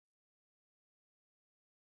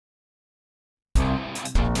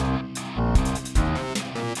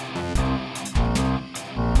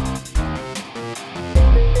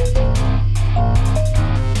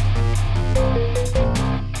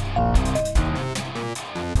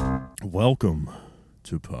Welcome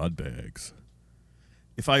to Podbags.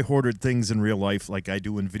 If I hoarded things in real life like I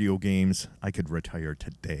do in video games, I could retire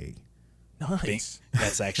today. Nice.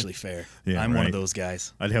 That's actually fair. Yeah, I'm one right? of those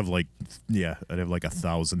guys. I'd have like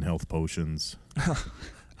 1,000 health potions.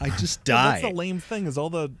 I just Well, die. that's the lame thing is all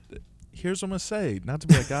the... Here's what I'm going to say. Not to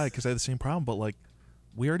be that guy because I have the same problem, but like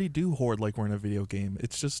we already do hoard like we're in a video game.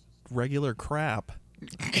 It's just regular crap.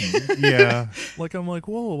 Yeah. Like I'm like,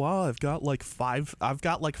 whoa, wow, I've got like five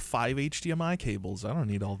HDMI cables. I don't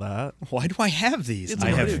need all that. Why do I have these? It's I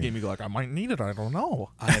a have video game. You go like, I might need it. I don't know.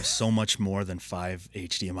 I have so much more than 5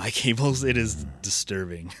 HDMI cables. It is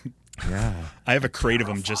disturbing. Yeah. I have a crate of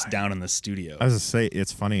them just down in the studio. I was going to say,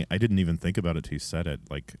 it's funny. I didn't even think about it till you said it.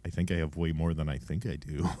 Like, I think I have way more than I think I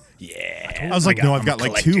do. Yeah. I was like, no, I've I'm got a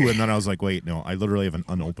like collector. 2. And then I was like, wait, no, I literally have an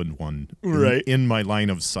unopened one Right. in my line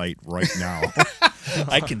of sight right now.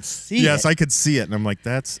 I can see Yes, it. I could see it. And I'm like,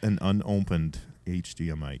 that's an unopened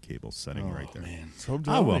HDMI cable setting right there. Man. So I'm Oh,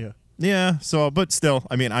 telling well. you. Yeah, so, but still,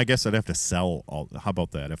 I mean, I guess I'd have to sell all. How about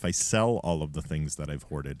that? If I sell all of the things that I've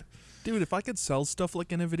hoarded. Dude, if I could sell stuff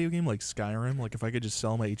like in a video game like Skyrim, like if I could just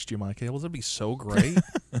sell my HDMI cables, that'd be so great.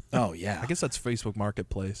 Oh, yeah. I guess that's Facebook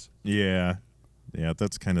Marketplace. Yeah. Yeah,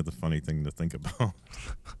 that's kind of the funny thing to think about.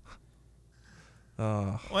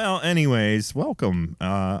 Well, anyways, welcome.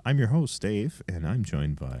 I'm your host, Dave, and I'm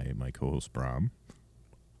joined by my co-host, Brom.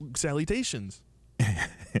 Salutations.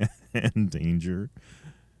 And Danger.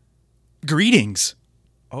 Greetings.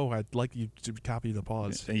 Oh, I'd like you to copy the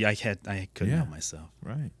pause. I couldn't Yeah. help myself.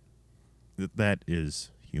 Right. That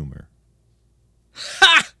is humor.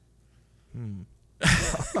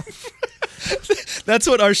 That's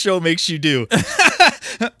what our show makes you do.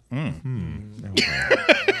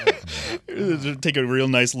 Take a real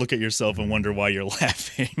nice look at yourself and wonder why you're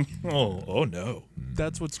laughing. Oh no.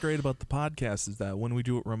 That's what's great about the podcast is that when we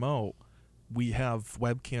do it remote, we have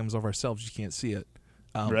webcams of ourselves. You can't see it.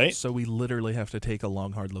 Right. So we literally have to take a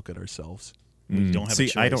long, hard look at ourselves. You don't have a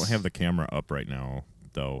See, I don't choice. have the camera up right now,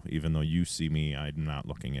 though. Even though you see me, I'm not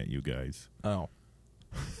looking at you guys. Oh.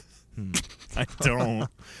 I don't.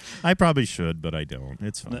 I probably should, but I don't.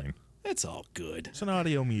 It's fine. It's all good. It's an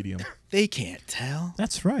audio medium. They can't tell.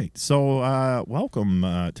 That's right. So, welcome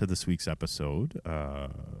to this week's episode.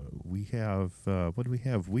 We have, what do we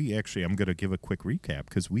have? I'm going to give a quick recap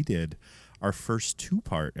because we did our first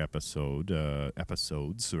 2-part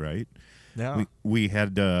episodes, right? Yeah. We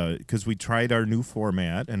had, because we tried our new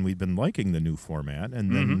format and we'd been liking the new format,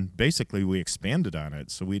 and then basically we expanded on it.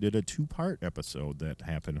 So we did a 2-part episode that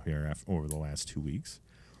happened here over the last 2 weeks,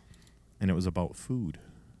 and it was about food.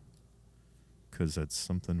 Because that's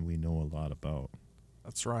something we know a lot about.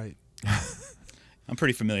 That's right. I'm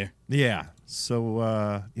pretty familiar. Yeah.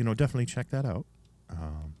 So, definitely check that out.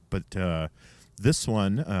 But this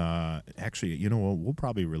one, actually, we'll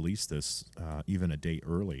probably release this even a day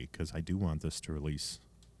early because I do want this to release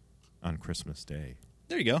on Christmas Day,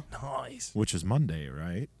 There you go. Nice. which is Monday,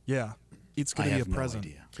 right? Yeah. It's going I to be have a no present.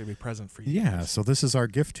 idea. It's going to be a present for you. Yeah. guys. So this is our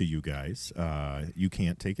gift to you guys. You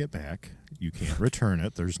can't take it back. You can't return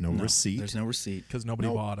it. There's no receipt. There's no receipt. Because nobody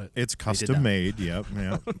Nope. bought it. It's not. custom made. Yep.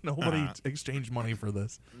 Nobody exchanged money for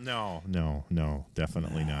this. No,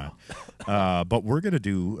 definitely not. But we're gonna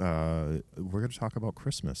talk about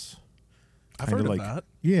Christmas. I've Kinda heard of like- that.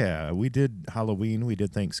 Yeah, we did Halloween, we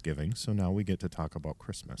did Thanksgiving, so now we get to talk about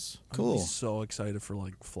Christmas. Cool. I'm so excited for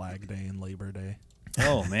like Flag Day and Labor Day.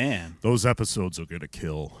 Oh man. Those episodes are gonna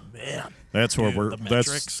kill. Man. That's where Dude, we're. the That's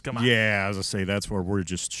metrics, come on. Yeah, as I say, that's where we're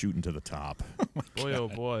just shooting to the top. Boy, oh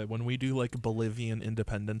boy. When we do like Bolivian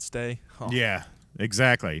Independence Day. Oh, Yeah,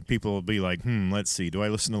 exactly. People will be like, let's see, do I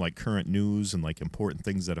listen to like current news and like important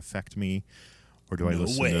things that affect me, or do I No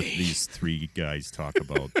listen way. to these 3 guys talk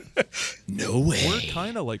about? No way. We're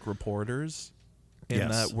kind of like reporters in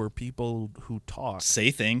Yes. that we're people who talk.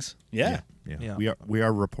 Say things. Yeah. Yeah. We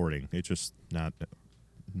are reporting. It's just not.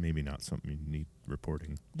 Maybe not something you need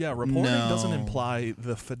reporting. Yeah, reporting doesn't No. imply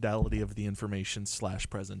the fidelity of the information /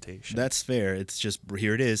 presentation. That's fair. It's just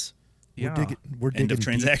here it is. yeah. We're digging End of deep,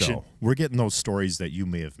 transaction. though. We're getting those stories that you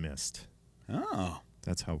may have missed. Oh.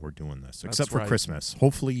 That's how we're doing this. That's Except for right. Christmas.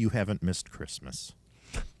 Hopefully you haven't missed Christmas.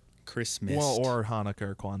 Christmas. Well, or Hanukkah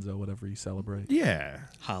or Kwanzaa, whatever you celebrate. Yeah.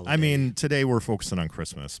 Holiday. I mean, today we're focusing on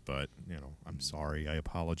Christmas, but, I'm sorry. I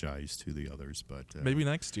apologize to the others, but... Maybe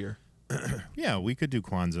next year. Yeah, we could do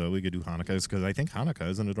Kwanzaa. We could do Hanukkah, because I think Hanukkah,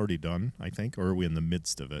 isn't it already done, I think? Or are we in the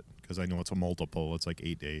midst of it? Because I know it's a multiple. It's like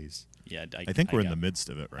 8 days. yeah, I think we're in got- the midst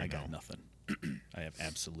of it I right now. got nothing. I have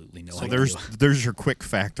absolutely no So idea. there's your quick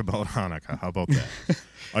fact about Hanukkah. How about that?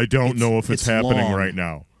 I don't know if it's happening long. right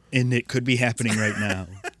now. And it could be happening right now.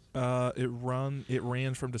 It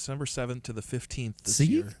ran from December 7th to the 15th this See?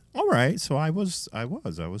 year. All right. So I was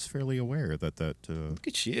fairly aware that Look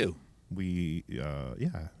at you. we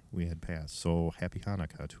had passed. So happy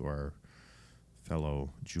Hanukkah to our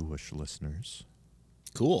fellow Jewish listeners.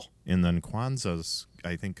 Cool. And then Kwanzaa's,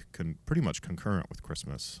 I think, pretty much concurrent with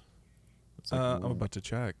Christmas. It's like, I'm about to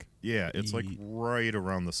check. yeah, it's like right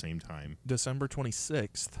around the same time. December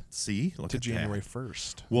 26th See? Look to at January that.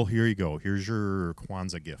 1st. Well, here you go. Here's your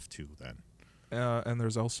Kwanzaa gift, too, then. And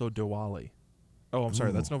there's also Diwali. Oh, I'm sorry.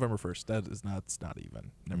 Ooh. That's November 1st. That's not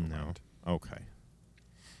even. Never mind. Okay.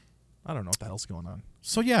 I don't know what the hell's going on.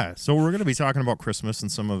 So we're going to be talking about Christmas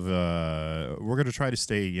and some of we're going to try to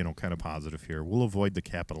stay, kind of positive here. We'll avoid the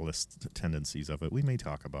capitalist tendencies of it. We may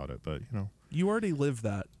talk about it, but You already lived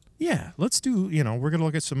that. yeah, let's do, we're going to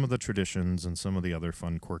look at some of the traditions and some of the other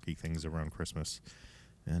fun quirky things around Christmas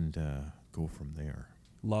and go from there.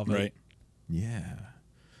 Love it. Right. Yeah.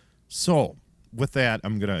 So, with that,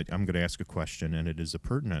 I'm going to ask a question, and it is a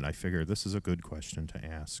pertinent. I figure this is a good question to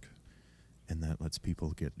ask. And that lets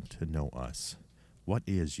people get to know us. What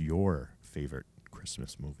is your favorite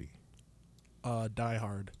Christmas movie? Die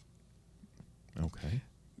Hard. Okay.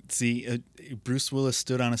 See, Bruce Willis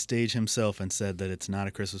stood on a stage himself and said that it's not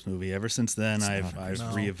a Christmas movie. Ever since then, It's I've not a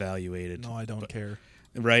Christmas reevaluated. No, I don't care.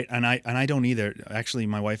 Right, and I don't either. Actually,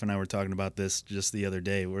 my wife and I were talking about this just the other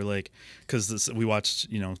day. We're like, because we watched,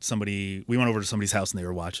 we went over to somebody's house and they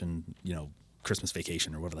were watching, Christmas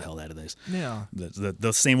Vacation or whatever the hell that is. Yeah.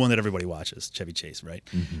 The same one that everybody watches, Chevy Chase, right?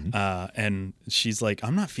 Mm-hmm. And she's like,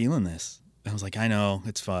 I'm not feeling this. I was like, I know,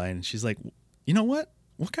 it's fine. And she's like, you know what?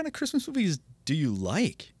 What kind of Christmas movies do you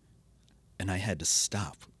like? And I had to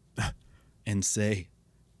stop and say,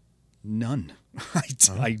 none.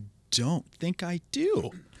 I don't think I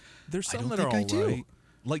do. There's I some don't that are think I all do. right.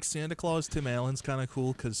 Like Santa Claus, Tim Allen's kind of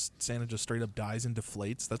cool because Santa just straight up dies and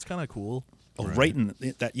deflates. That's kind of cool. Oh, Right. right in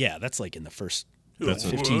that. Yeah, that's like in the first That's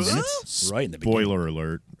 15 minutes. Right in the beginning. Spoiler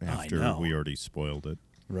alert, I after know. we already spoiled it.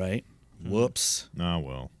 Right. Whoops. Ah,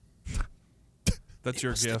 well. That's It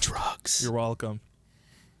your was the gift. drugs. You're welcome.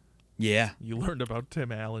 Yeah. You learned about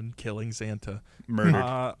Tim Allen killing Santa.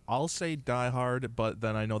 Murdered. I'll say Die Hard, but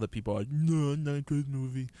then I know that people are like, no, not a good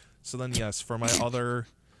movie. So then, yes, for my other,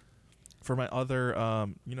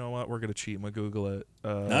 you know what? We're gonna cheat. I'm gonna Google it.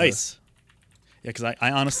 Nice. Yeah, because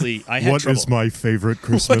I honestly I had What trouble. is my favorite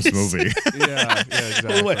Christmas What is movie? Yeah,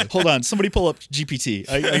 exactly. Wait, hold on. Somebody pull up GPT.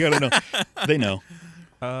 I gotta know. They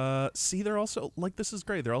know. See, they're also like, this is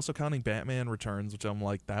great. They're also counting Batman Returns, which I'm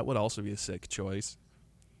like, that would also be a sick choice.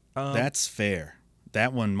 That's fair.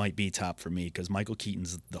 That one might be top for me because Michael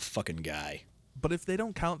Keaton's the fucking guy. But if they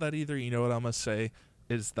don't count that either, you know what I'm gonna say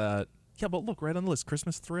is that, yeah, but look, right on the list,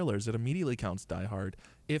 Christmas thrillers, it immediately counts Die Hard.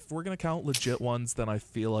 If we're gonna count legit ones, then I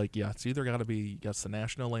feel like, yeah, it's either gotta be, yes, the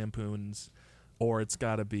National Lampoons, or it's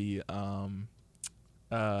gotta be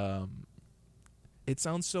it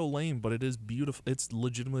sounds so lame, but it is beautiful. It's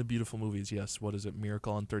legitimately beautiful movies. Yes, what is it,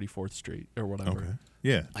 Miracle on 34th Street or whatever. Okay.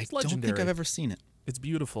 Yeah. I It's don't think legendary. I've ever seen it. It's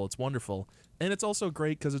beautiful. It's wonderful. And it's also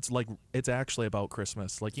great because it's like, it's actually about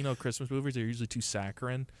Christmas. Like, Christmas movies are usually too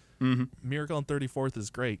saccharine. Mm-hmm. Miracle on 34th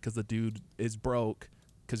is great because the dude is broke.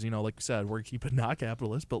 Because, like you said, we're keeping not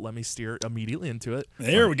capitalist, but let me steer immediately into it.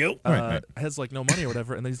 There we go. Right. Has like no money or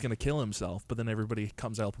whatever, and then he's going to kill himself. But then everybody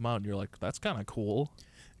comes to help him out, and you're like, that's kind of cool.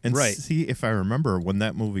 And Right. see, if I remember when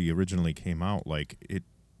that movie originally came out, like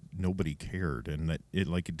nobody cared, and that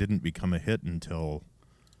it didn't become a hit until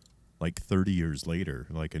like 30 years later,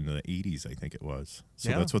 like in the 80s, I think it was. So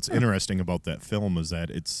Yeah. that's what's interesting about that film is that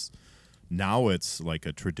it's like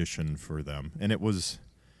a tradition for them, and it was.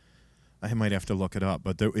 I might have to look it up,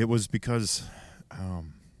 but it was because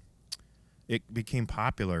it became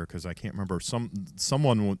popular because I can't remember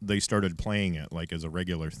someone they started playing it like as a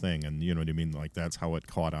regular thing, and you know what I mean, like that's how it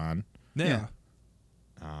caught on. Yeah.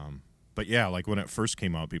 But yeah, like when it first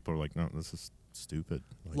came out, people were like, "No, this is stupid."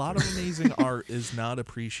 Like, A lot of amazing art is not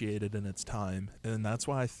appreciated in its time, and that's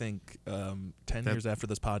why I think 10 years after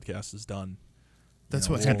this podcast is done. that's you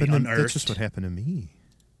know, what it's gonna be happened. That's unearthed. just what happened to me.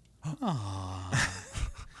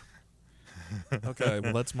 Okay,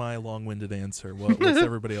 well, that's my long-winded answer. What's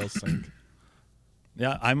everybody else think?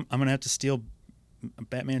 Yeah, I'm gonna have to steal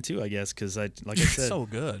Batman too, I guess, because like I said, So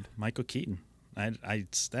good. Michael Keaton.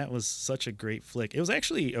 That was such a great flick. It was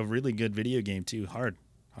actually a really good video game too. Hard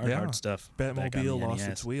stuff. back on the Batmobile lost NES.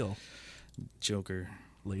 its wheel. Joker,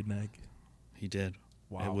 Laid an egg. he did.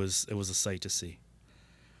 Wow. It was a sight to see.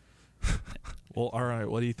 Well, all right.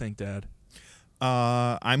 What do you think, Dad?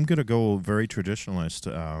 I'm gonna go very traditionalist.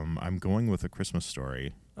 I'm going with A Christmas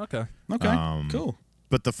Story. Okay. Okay, Um, cool.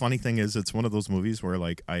 But the funny thing is, it's one of those movies where,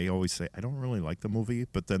 like, I always say, I don't really like the movie,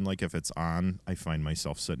 but then, like, if it's on, I find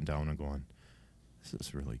myself sitting down and going, this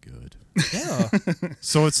is really good. Yeah.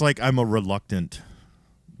 So it's like I'm a reluctant,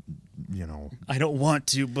 I don't want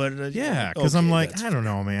to, but yeah, because I'm okay, like, that's I don't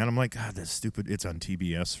know, man. I'm like, God, that's stupid. It's on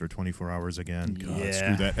TBS for 24 hours again. God, Yeah.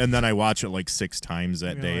 screw that. And then I watch it like 6 times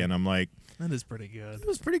that You're day, like, and I'm like, That is pretty good. it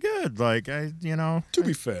was pretty good. Like, To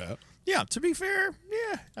be fair. yeah, to be fair,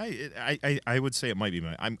 yeah, I would say it might be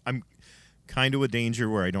I'm kind of a danger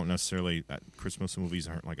where I don't necessarily Christmas movies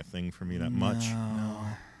aren't like a thing for me that much. No.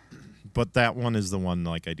 But that one is the one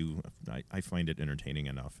like I find it entertaining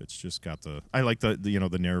enough. It's just got I like the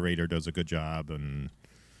narrator does a good job, and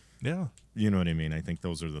Yeah. you know what I mean. I think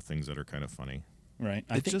those are the things that are kind of funny. Right.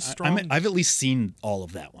 It's just strong. I've at least seen all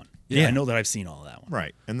of that one. Yeah. I know that I've seen all of that one.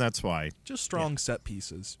 Right, and that's why Just strong set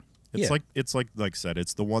pieces. it's Yeah. like I said,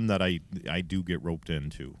 it's the one that I do get roped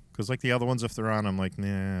into, because like the other ones, if they're on, I'm like,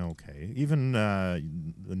 nah, okay. Even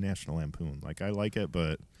the National Lampoon, like I like it,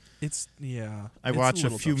 but It's I it's watch a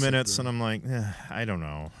little few tough to sit minutes through. and I'm like, I don't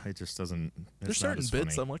know. It just doesn't. There's It's not certain as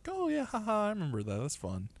bits funny. I'm like, oh yeah, haha, I remember that. That's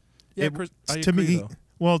fun. Yeah, It- I to agree, me, though.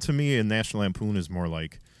 well, to me, a National Lampoon is more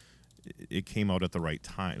like it came out at the right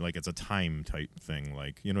time. Like it's a time type thing.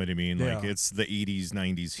 Like, you know what I mean? Like Yeah. it's the 80s,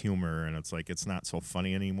 90s humor, and it's like it's not so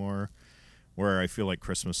funny anymore. Where I feel like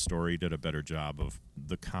Christmas Story did a better job of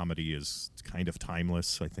the comedy is kind of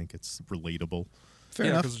timeless. I think it's relatable. Fair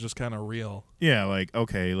Yeah, enough. because it's just kind of real. Yeah, like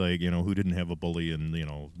okay, like who didn't have a bully in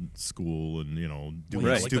school and doing Well, Right. yeah,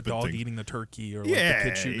 like stupid the dog things. eating the turkey, or Yeah, like the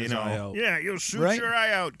kid shooting his eye out, yeah, you'll shoot Right. your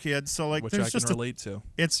eye out, kid. So like, which there's I can just relate to.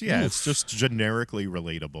 it's just generically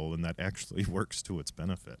relatable, and that actually works to its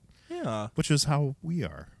benefit, Yeah, which is how we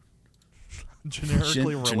are.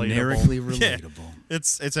 generically relatable. Generically Yeah. relatable.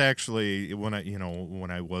 It's actually when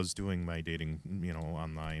I was doing my dating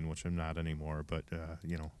online, which I'm not anymore, but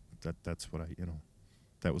that's what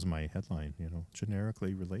that was my headline,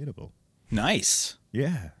 generically relatable. Nice.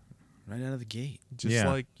 Yeah. Right out of the gate. Just Yeah.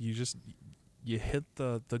 like you hit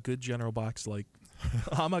the good general box. Like,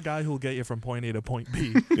 I'm a guy who'll get you from point A to point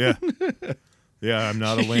B. Yeah. Yeah, I'm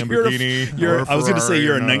not a You're a- Lamborghini. I was going to say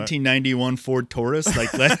you're a Ferrari, 1991 Ford Taurus.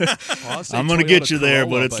 Like that. I'll say I'm going to Toyota get you there,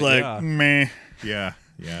 Corolla, but it's like, yeah. meh. Yeah.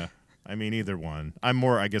 I mean, either one. I'm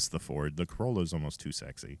more, I guess, the Ford. The Corolla is almost too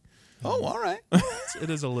sexy. Oh, all right. It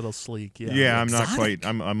is a little sleek. Yeah, Yeah, I'm not exotic. quite.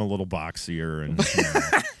 I'm a little boxier and.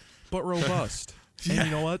 but robust. Yeah. And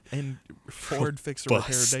you know what? And Ford fix a repair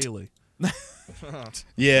Robust. daily.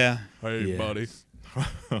 Yeah. Hey, Yeah. buddy.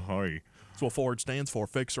 Hi. That's what Ford stands for.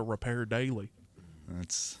 Fix or repair daily.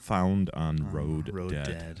 That's Found on Road Dead.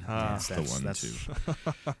 Dead. Ah. That's the one too.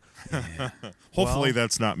 Yeah. Hopefully Well-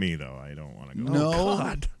 that's not me though. I don't want to go. No.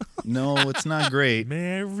 God. No, it's not great.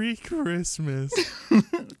 Merry Christmas.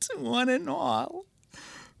 To one and all.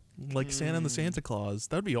 Like Santa and the Santa Claus.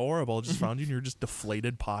 That'd be horrible. I just found you and you're just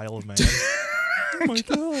deflated pile of man. Oh my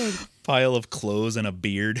god. Pile of clothes and a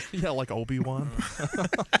beard. Yeah, like Obi-Wan.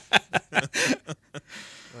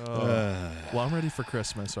 Well, I'm ready for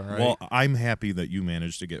Christmas, all right? Well, I'm happy that you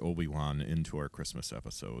managed to get Obi-Wan into our Christmas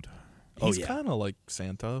episode. He's yeah. kind of like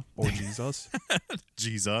Santa or Jesus.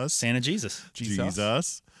 Jesus. Santa Jesus.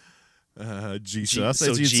 Jesus. Jesus.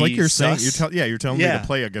 so It's like you're saying. Jesus? You're telling me Yeah. to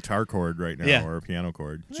play a guitar chord right now Yeah. or a piano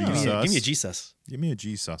chord. Yeah. Jesus. Give me a Jesus. Give me a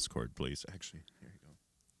Jesus chord, please. Actually, here you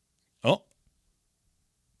go. Oh.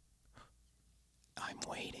 I'm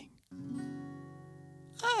waiting.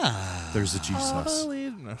 Ah. There's a Jesus. Not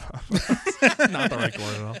the right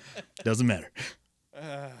chord at all. Doesn't matter.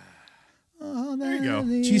 There you go.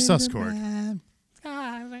 Jesus chord.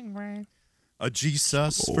 A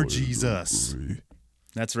Jesus for Jesus.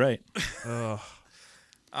 That's right. Ugh.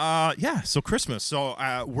 Yeah, so Christmas. So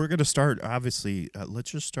we're going to start, obviously,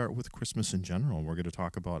 let's just start with Christmas in general. We're going to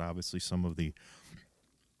talk about, obviously, some of the,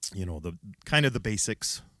 the kind of the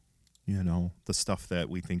basics, the stuff that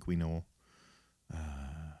we think we know,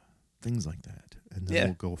 things like that. And then Yeah.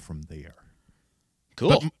 we'll go from there. Cool.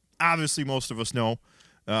 But obviously, most of us know,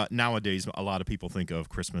 nowadays, a lot of people think of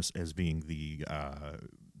Christmas as being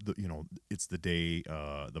it's the day,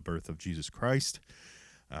 the birth of Jesus Christ.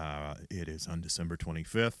 It is on December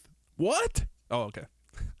 25th. What? Oh, okay.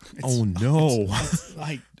 Oh, no.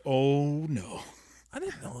 Oh no. I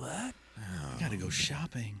didn't know that. I gotta go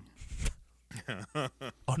shopping.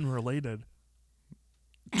 Unrelated.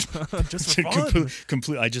 Just for fun.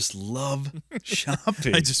 Complete. I just love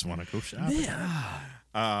shopping. I just want to go shopping.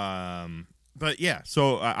 But yeah,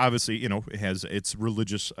 so obviously, it has its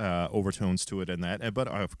religious overtones to it and that. But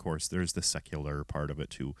of course, there's the secular part of it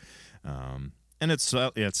too. And it's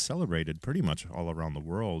celebrated pretty much all around the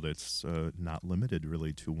world. It's not limited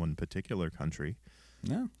really to one particular country.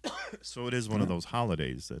 No. So it is one of those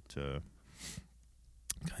holidays that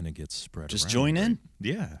kind of gets spread Just around, join in. right?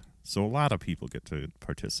 Yeah. So a lot of people get to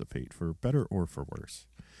participate, for better or for worse.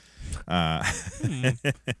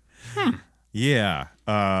 Yeah.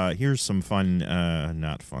 Here's some fun,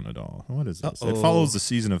 not fun at all. What is this? It follows the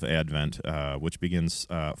season of Advent, which begins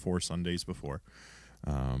 4 Sundays before.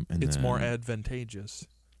 And It's then, more advantageous.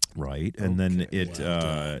 right. And then Okay. it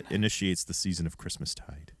initiates the season of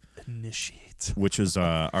Christmastide, Initiate. which is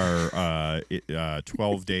our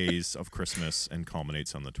 12 days of Christmas and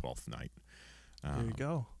culminates on the 12th night. There you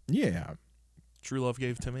go. Yeah. True love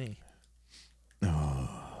gave to me.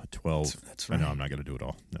 12. That's I know right. I'm not going to do it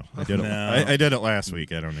all. No, I did it. No. I did it last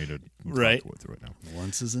week. I don't need to Right. talk through it now.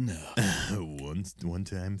 Once is enough. one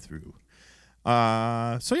time through.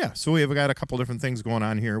 So we have got a couple different things going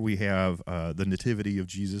on here. We have the nativity of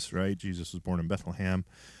Jesus, right? Jesus was born in Bethlehem.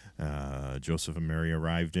 Joseph and Mary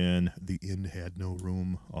arrived in. The inn had no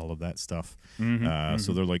room. All of that stuff.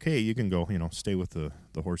 So they're like, hey, you can go, stay with the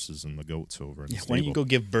horses and the goats over in the Yeah, stable. why don't you go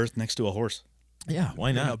give birth next to a horse? Yeah, why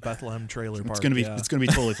In a not? Bethlehem trailer park. It's gonna be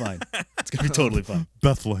totally fine. It's gonna be totally fine.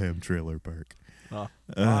 Bethlehem Trailer Park.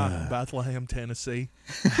 Bethlehem, Tennessee.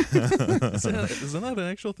 Isn't that an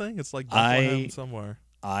actual thing? It's like Bethlehem somewhere.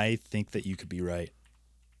 I think that you could be right.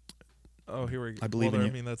 Oh, here we go. I believe in you. I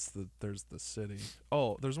mean, there's the city.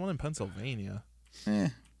 Oh, there's one in Pennsylvania.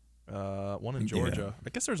 One in Georgia. I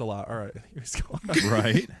guess there's a lot. All right, here's going.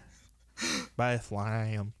 Right.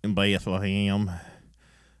 Bethlehem. In Bethlehem.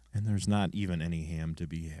 And there's not even any ham to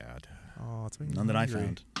be had. Oh, it's making None me that I hungry.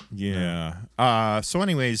 found. Yeah. So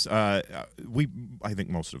anyways, I think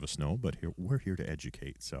most of us know, but we're here to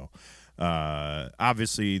educate. So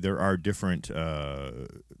obviously there are different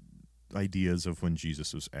ideas of when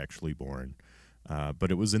Jesus was actually born.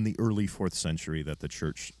 But it was in the early 4th century that the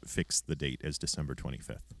church fixed the date as December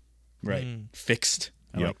 25th. Right. Fixed.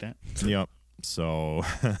 I like that. Yep. So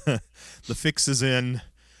the fix is in.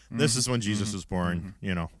 This is when Jesus was born.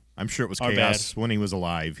 I'm sure it was Our chaos when he was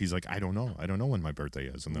alive. He's like, I don't know when my birthday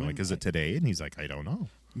is. And they're like, is it today? And he's like, I don't know.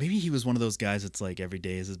 Maybe he was one of those guys that's like every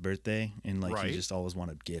day is his birthday and like Right. he just always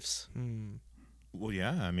wanted gifts. Well,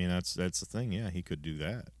 yeah. I mean, that's the thing. Yeah, he could do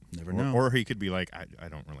that. Never know. Or he could be like, I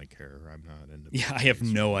don't really care. I'm not into. Yeah, I have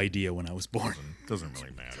no idea when I was born. Doesn't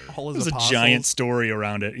really matter. All his There's a apostles, giant story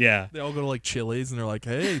around it. Yeah. They all go to like Chili's and they're like,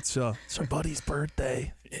 "Hey, it's our buddy's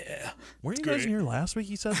birthday." Yeah. Weren't you guys in here last week?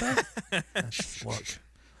 He said that. Look,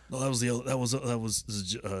 Well, that was what is that was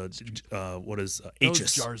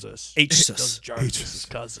H's? Jarzus. H's. That was Jarzus'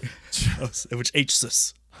 cousin. Which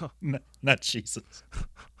H's? Not Jesus.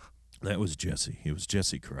 That was Jesse. It was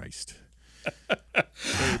Jesse Christ.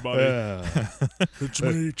 Hey, buddy. It's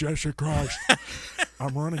me, Jesse Christ.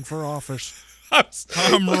 I'm running for office.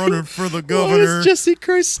 I'm running for the Why governor. is Jesse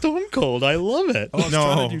Christ Stone Cold? I love it. Oh, I was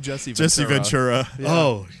trying to do Jesse Ventura. Ventura. Yeah.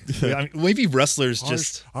 Oh, I mean, maybe wrestlers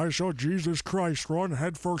just. I saw Jesus Christ run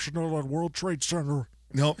headfirst into that World Trade Center.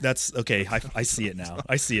 No, that's okay. I see it now.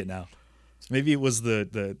 I see it now. Maybe it was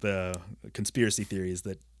the conspiracy theories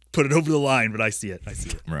that put it over the line, but I see it. I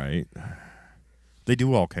see it. Right. They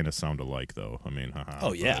do all kind of sound alike, though. I mean,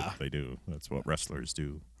 Oh, yeah. they do. That's what wrestlers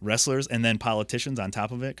do. Wrestlers and then politicians on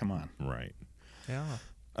top of it. Come on. Right. Yeah.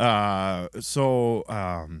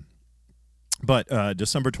 But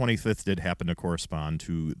December 25th did happen to correspond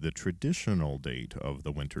to the traditional date of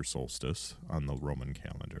the winter solstice on the Roman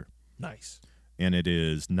calendar. Nice. And it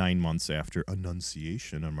is 9 months after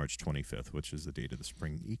Annunciation on March 25th, which is the date of the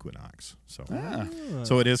spring equinox. So,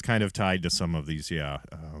 so it is kind of tied to some of these,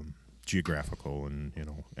 geographical and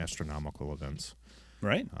astronomical events.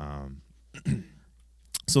 Right.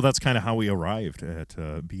 So that's kind of how we arrived at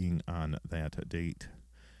being on that date.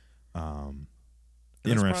 That's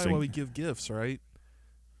Interesting. probably why we give gifts, right?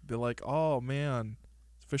 Be like, oh man,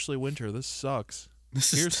 it's officially winter. This sucks.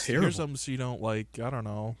 This is Here's terrible. something so you don't like, I don't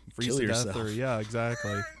know, freeze Kill to death yourself. or yeah,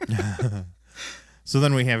 exactly. So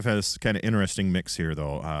then we have this kind of interesting mix here,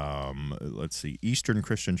 though. Let's see. Eastern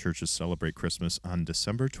Christian churches celebrate Christmas on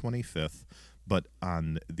December 25th, but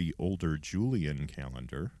on the older Julian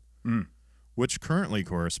calendar, which currently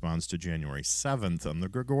corresponds to January 7th on the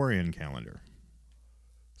Gregorian calendar.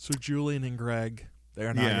 So Julian and Greg,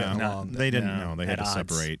 they're not getting along. They didn't No, know. They had at to odds.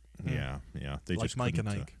 separate. Yeah. They Like just Mike and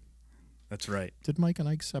couldn't, Ike That's right. Did Mike and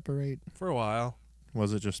Ike separate? for a while.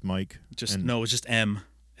 Was it just Mike? No, it was just M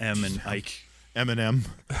and Ike. Eminem.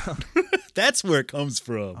 That's where it comes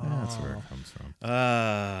from. That's where it comes from.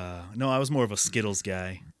 No, I was more of a Skittles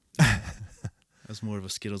guy.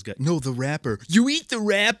 No, the rapper. You eat the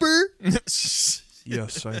rapper?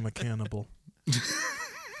 Yes, I'm a cannibal.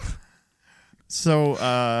 So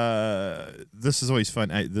this is always fun.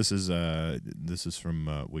 This is from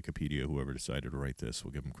Wikipedia. Whoever decided to write this,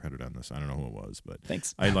 we'll give them credit on this. I don't know who it was, but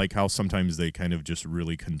Thanks. I like how sometimes they kind of just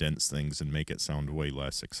really condense things and make it sound way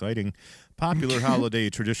less exciting. Popular holiday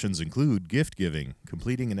traditions include gift giving,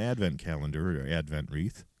 completing an advent calendar or advent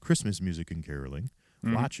wreath, Christmas music and caroling,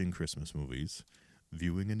 watching Christmas movies,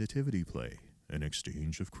 viewing a nativity play, an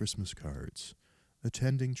exchange of Christmas cards,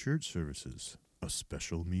 attending church services, a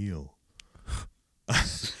special meal.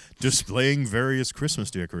 Displaying various Christmas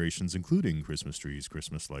decorations, including Christmas trees,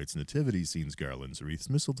 Christmas lights, nativity scenes, garlands, wreaths,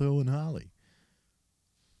 mistletoe, and holly.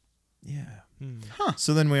 Yeah. Huh.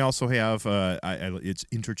 So then we also have it's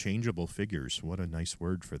interchangeable figures. What a nice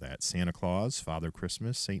word for that. Santa Claus, Father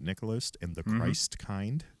Christmas, Saint Nicholas, and the Christ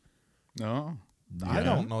kind. Oh, I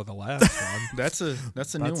don't know the last one. that's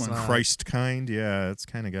a new one. Christ kind. Yeah, it's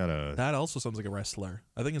kind of got a. That also sounds like a wrestler.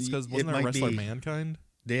 I think it's because It wasn't there a might wrestler be. Mankind?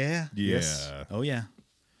 Yeah. Yeah. Yes. Oh yeah.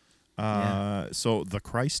 So the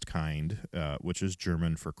Christ kind, which is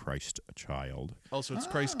German for Christ child. Also, it's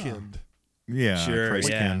Christkind. Yeah, Sure, Christ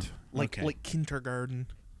yeah. kind. Like kindergarten,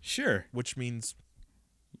 Sure. which means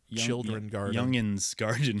children garden. Youngins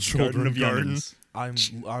garden. Children garden of of gardens. I'm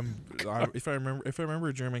if I remember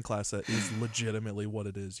a German class, that is legitimately what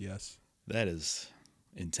it is. Yes. That is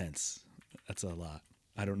intense. That's a lot.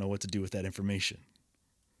 I don't know what to do with that information.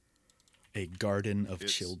 A garden of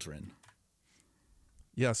children.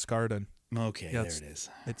 Yes, garden. Okay, Yeah, there it is.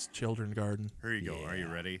 It's children garden. Here you go. Are you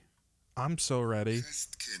Yeah. ready? I'm so ready.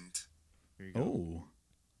 Christkind. Here you go. Oh,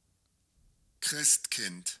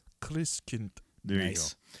 Christkind. Christkind. There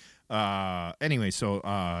nice. you go. Anyway, so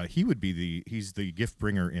he's the gift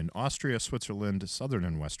bringer in Austria, Switzerland, southern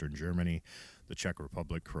and western Germany, the Czech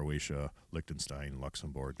Republic, Croatia, Liechtenstein,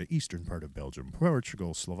 Luxembourg, the eastern part of Belgium,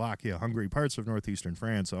 Portugal, Slovakia, Hungary, parts of northeastern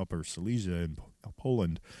France, Upper Silesia, and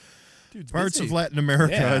Poland. Dude's Parts busy. of Latin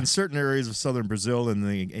America Yeah. and certain areas of southern Brazil and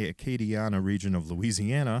the Acadiana region of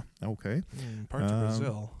Louisiana. Okay. Parts of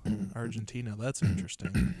Brazil, Argentina. That's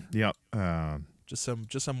interesting. Yep. Just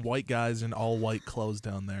some white guys in all white clothes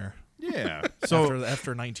down there. Yeah. So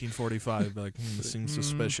after 1945, like this seems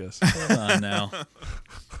suspicious. Hold on now.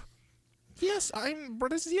 Yes, I'm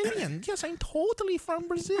Brazilian. Yes, I'm totally from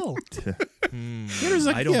Brazil. here's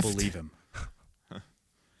a I don't gift. believe him.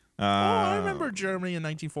 Oh, I remember Germany in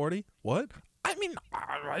 1940. What? I mean,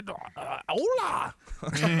 hola.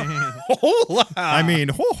 Hola. I mean,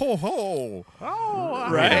 ho ho ho. Oh,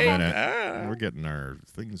 Wait Right. a minute. We're getting our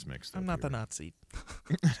things mixed up. I'm not the here. Nazi.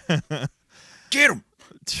 Get him.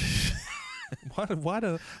 Why do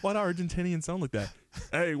Argentinians sound like that?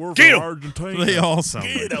 Hey, we're Get 'em. from Argentina. They all sound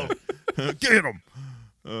Get like that. Get them.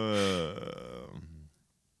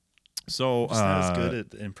 So Just not as good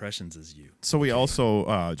at impressions as you. So we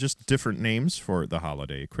also just different names for the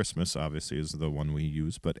holiday. Christmas obviously is the one we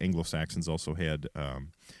use, but Anglo-Saxons also had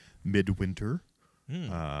midwinter. We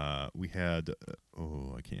had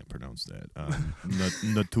I can't pronounce that.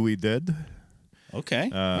 Natividad. Okay.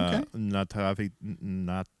 Okay.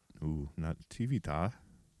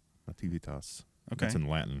 Nativitas. Okay. That's in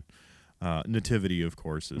Latin. Nativity, of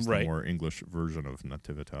course, is the Right. more English version of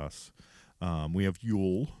nativitas. We have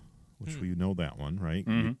Yule, which we know that one, right?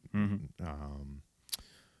 Mm-hmm.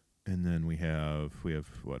 And then we have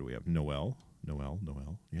what do we have? Noel.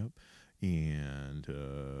 Yep. And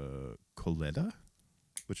Koleda,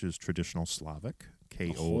 which is traditional Slavic.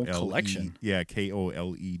 whole collection. Yeah,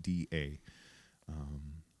 Koleda.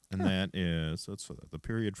 And that is the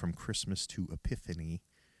period from Christmas to Epiphany.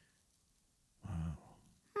 Wow.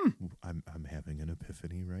 I'm having an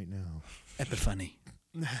epiphany right now. Epiphany.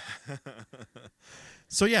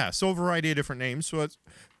 So a variety of different names.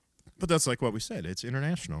 But that's like what we said. It's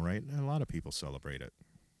international, right? And a lot of people celebrate it.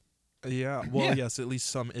 Yeah. Well, Yeah. yes, at least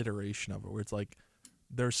some iteration of it where it's like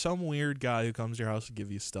there's some weird guy who comes to your house to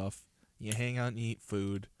give you stuff. You hang out and eat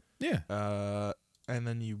food. Yeah. And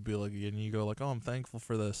then you be like, and you go like, oh, I'm thankful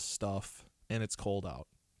for this stuff, and it's cold out.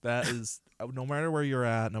 That is, no matter where you're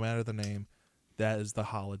at, no matter the name, that is the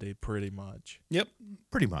holiday pretty much. Yep.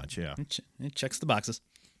 Pretty much, yeah. It checks the boxes.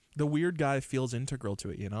 The weird guy feels integral to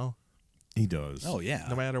it, you know? He does. Oh yeah.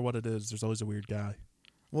 No matter what it is, there's always a weird guy.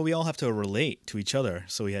 Well, we all have to relate to each other,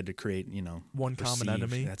 so we had to create, One common perceived-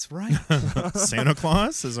 enemy. That's right. Santa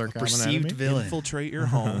Claus is our common Perceived enemy. villain. Infiltrate your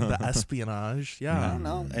home, the espionage. I Yeah. don't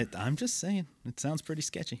know. I'm just saying. It sounds pretty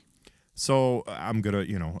sketchy. So I'm going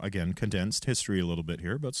to, again, condensed history a little bit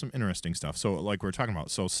here, but some interesting stuff. So like we're talking about,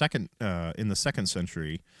 so in the 2nd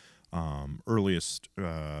century,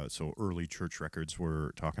 early church records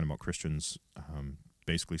were talking about Christians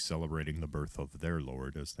basically celebrating the birth of their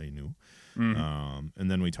Lord as they knew. And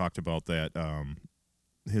then we talked about that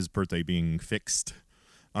his birthday being fixed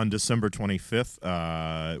on December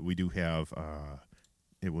 25th. We do have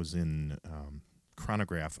it was in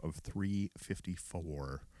chronograph of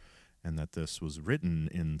 354, and that this was written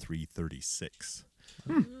in 336.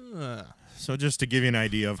 So just to give you an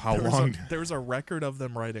idea of how long there's a record of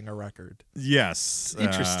them writing a record. Yes.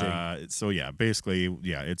 Interesting. So yeah, basically,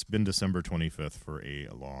 yeah, it's been December 25th for a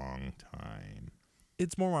long time.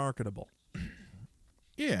 It's more marketable.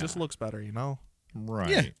 Yeah. It just looks better, you know? Right.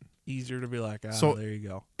 Yeah. Easier to be like, So- there you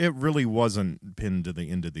go. It really wasn't pinned to the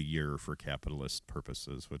end of the year for capitalist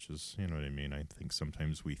purposes, which is, you know what I mean? I think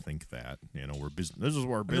sometimes we think that, you know, this is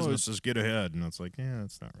where businesses get ahead, and it's like, yeah,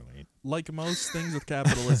 it's not really. Like most things with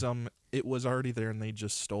capitalism, it was already there and they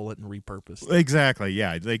just stole it and repurposed it. Exactly,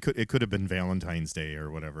 yeah. It could have been Valentine's Day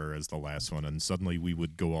or whatever as the last one, and suddenly we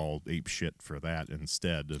would go all ape shit for that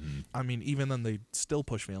instead. And I mean, even then, they still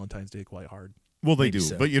push Valentine's Day quite hard. well, they Maybe do,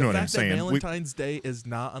 so. but you know The what I'm fact that saying. Valentine's Day is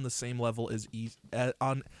not on the same level as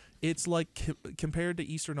it's like compared to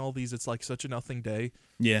Easter and all these, it's like such a nothing day.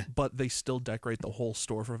 Yeah. But they still decorate the whole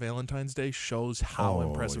store for Valentine's Day. Shows how Oh,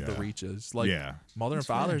 impressive the yeah. reach is. Like yeah. Mother and That's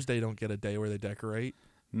fair. Father's Day don't get a day where they decorate.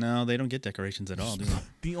 No, they don't get decorations at all, do they?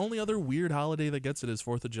 The only other weird holiday that gets it is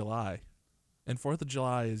 4th of July. And 4th of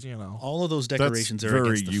July is, you know, All of those That's decorations are very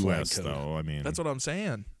against the flag U.S. code. though. I mean, that's what I'm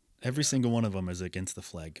saying. Every single one of them is against the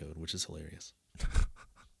flag code, which is hilarious.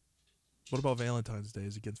 What about Valentine's Day?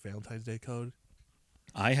 Is it against Valentine's Day code?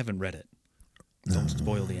 I haven't read it. Don't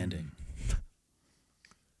spoil the ending.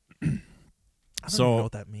 I don't So- even know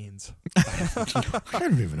what that means. I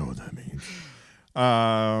don't even know what that means.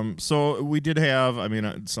 So we did have, I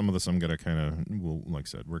mean, some of this I'm going to kind of, well, like I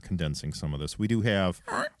said, we're condensing some of this. We do have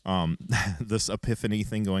this epiphany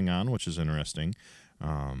thing going on, which is interesting.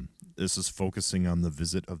 This is focusing on the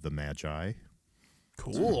visit of the Magi.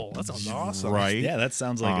 Cool. That sounds awesome. Right? Yeah, that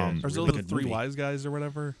sounds like a Or is really those the good three movie. wise guys or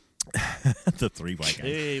whatever? The three white guys.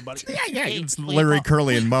 Hey, buddy. Yeah, it's Larry,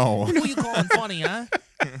 Curly, and Moe. Who you calling funny, huh?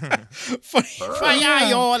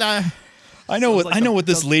 I know Sounds what like I know the- what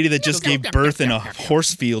this the- lady that just gave birth in a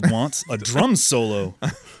horse field wants. A drum solo.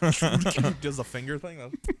 Does the finger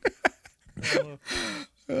thing?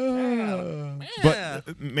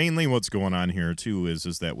 But mainly what's going on here too is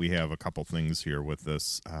that we have a couple things here with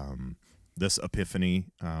this this epiphany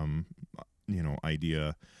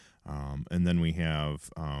idea, and then we have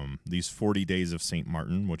these 40 days of St.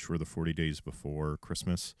 Martin, which were the 40 days before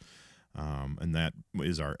Christmas, and that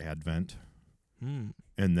is our Advent. And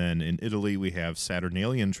then in Italy we have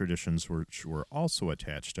Saturnalian traditions, which were also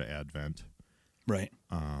attached to Advent. Right.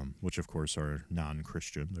 Which of course are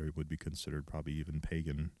non-Christian. They would be considered probably even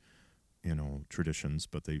pagan, traditions,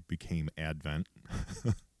 but they became Advent.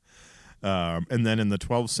 And then in the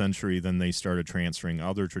 12th century, then they started transferring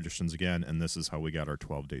other traditions again, and this is how we got our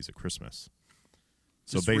 12 days of Christmas.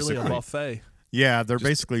 So Just basically, really a buffet. yeah, they're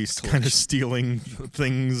basically kind of stealing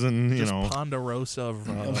things, and Just Ponderosa of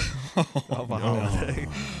a holiday.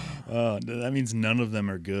 That means none of them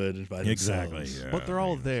are good by themselves. exactly. Yeah, But they're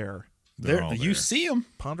all there. they're all You there. see them.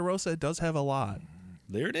 Ponderosa does have a lot.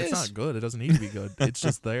 There it It's is. not good. It doesn't need to be good. It's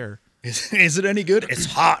just there. Is it any good? It's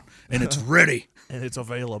hot and it's ready. And it's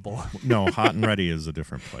available. No, Hot and Ready is a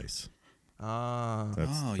different place. Ah.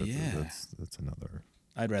 That's another.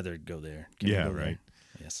 I'd rather go there. Can we Yeah, go there? right.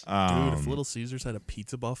 Yes. Dude, if Little Caesars had a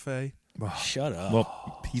pizza buffet. Shut up.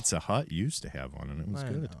 Well, Pizza Hut used to have one, and it was I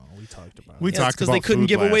good. know, we talked about We it. talked because about they couldn't food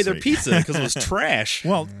give away last their week. pizza because it was trash.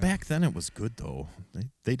 Well, back then it was good though.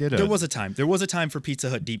 They did There was a time. There was a time for Pizza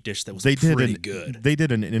Hut deep dish that was pretty good. They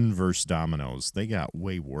did an inverse Domino's. They got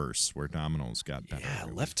way worse where Domino's got better. Yeah, It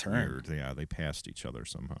was left turn. weird. Yeah, they passed each other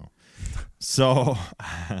somehow. So,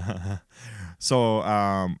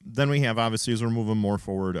 then we have, obviously, as we're moving more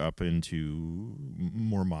forward up into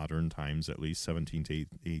more modern times, at least 17th to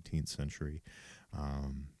 18th century.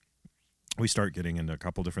 We start getting into a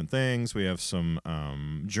couple different things. We have some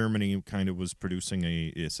Germany kind of was producing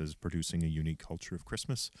a unique culture of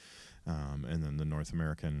Christmas, and then the North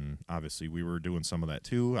American, obviously, we were doing some of that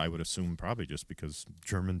too. I would assume probably just because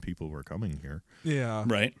German people were coming here. Yeah.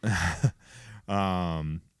 Right.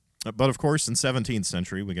 But of course, in 17th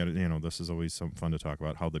century, we got this is always some fun to talk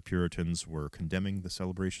about how the Puritans were condemning the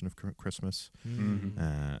celebration of Christmas.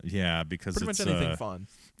 Yeah, because Pretty it's much anything fun.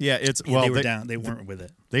 yeah, it's Yeah, well they were down. They weren't with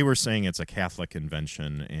it. They were saying it's a Catholic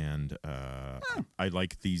invention, and I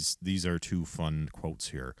like these. These are two fun quotes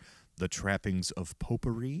here: "The trappings of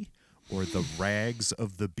popery," or "the rags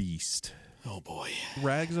of the beast." Oh boy.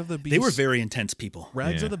 Rags of the Beast. They were very intense people.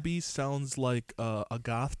 Rags Yeah. of the Beast sounds like a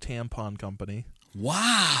goth tampon company.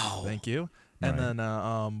 Wow. Thank you. And Right. then what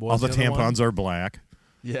All was the other one? tampons are black.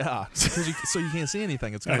 Yeah, so you can't see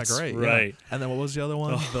anything. It's kind of That's great. right. Yeah. And then what was the other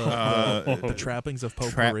one? The trappings of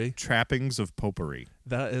potpourri. Trappings of Potpourri.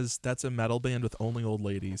 That's a metal band with only old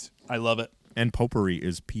ladies. I love it. And potpourri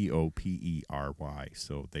is Popery,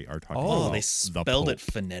 so they are talking Oh, about they the spelled it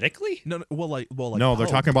Pope. phonetically? No, well, No, they're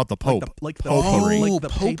Pope. talking about the Pope. Like the Potpourri. like the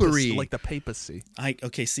potpourri. papacy, like the papacy.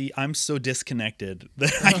 Okay, see, I'm so disconnected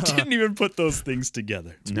that I didn't even put those things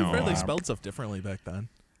together. To be fair, they spelled stuff differently back then.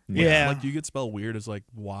 Yeah. Like you could spell weird as like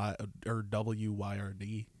Y or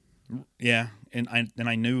WYRD. Yeah, and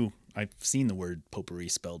I knew I've seen the word potpourri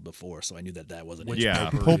spelled before, so I knew that wasn't it. Yeah,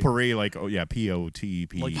 potpourri, like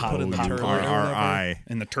P-O-T-P. Like you put in the turlet or R-R-I.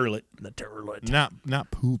 And the turlet. The turlet. Not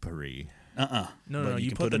poopery. No,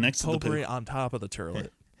 you can put it the next to the potpourri poo. on top of the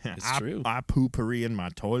turlet. It's true. I poopery in my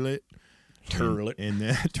toilet. Turlet. And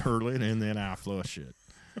then turlet, and then I flush it.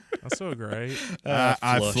 That's so great.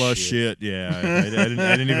 I flush it. Yeah, I didn't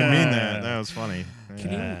even mean that. That was funny.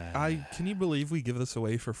 Can you believe we give this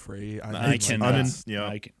away for free? I can.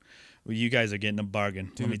 Yeah. Well, you guys are getting a bargain.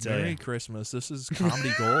 Dude, let me tell Merry you. Christmas. This is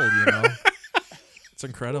comedy gold, you know? It's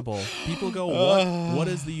incredible. People go, what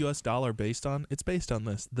is the U.S. dollar based on? It's based on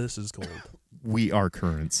this. This is gold. We are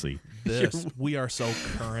currency. We are so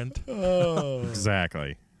current.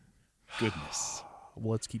 Exactly. Goodness.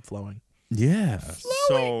 Well, let's keep flowing. Yeah.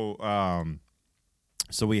 So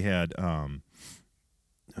we had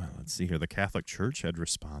let's see here. The Catholic Church had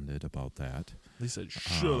responded about that. They said,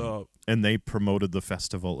 shut up. And they promoted the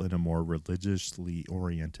festival in a more religiously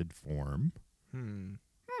oriented form.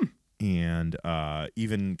 And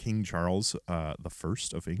even King Charles the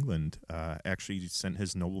First of England actually sent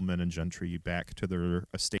his noblemen and gentry back to their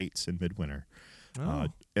estates in midwinter.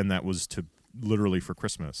 And that was literally for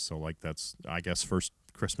Christmas. So like that's, I guess, first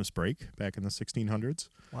Christmas break back in the 1600s.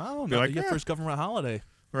 Wow, Be like, your first government holiday.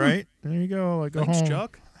 Right? There you go. Like, go Thanks, home.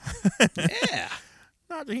 Chuck. Yeah.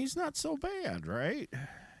 He's not so bad, right?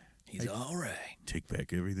 He's all right. Take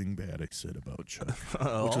back everything bad I said about Chuck.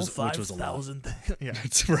 Which was a lot. 5,000. Yeah.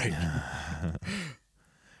 That's right.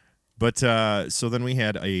 But so then we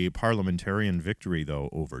had a parliamentarian victory, though,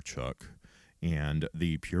 over Chuck. And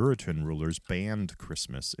the Puritan rulers banned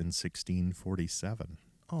Christmas in 1647.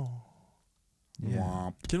 Oh.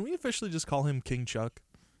 Womp. Can we officially just call him King Chuck?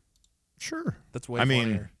 Sure. That's way I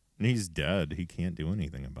funnier. mean, he's dead. He can't do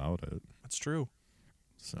anything about it. That's true.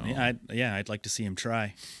 So I'd like to see him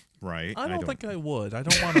try. right. I don't think I would. I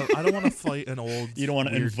don't want to fight an old. You don't want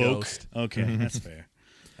to weird invoke. ghost. Okay, that's fair.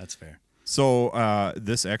 That's fair. So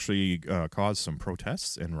this actually caused some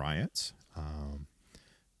protests and riots.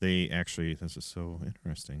 This is so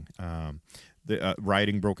interesting. The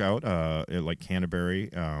rioting broke out. Like Canterbury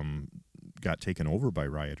got taken over by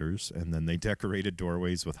rioters, and then they decorated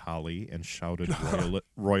doorways with holly and shouted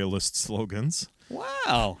royalist slogans.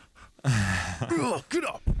 Wow. Get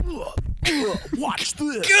up! Watch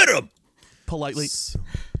this! Get him! Politely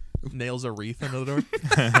nails a wreath into the door.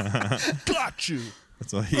 Got you.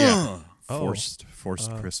 That's forced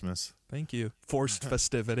Christmas. Thank you. Forced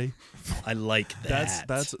festivity. I like that.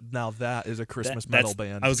 That's now that is a Christmas metal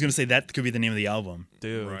band. I was gonna say that could be the name of the album.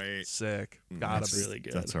 Dude, Right. sick. Gotta That's be. really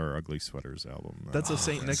good. That's our Ugly Sweaters album. That's a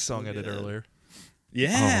Saint Nick song I did good. earlier.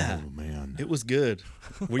 Yeah. Oh man, It was good.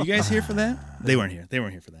 Were you guys here for that? They weren't here. They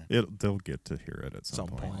weren't here for that. they'll get to hear it at some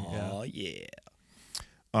point.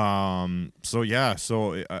 Oh yeah.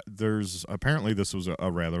 So there's apparently this was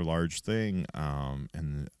a rather large thing,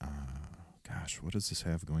 and gosh, what does this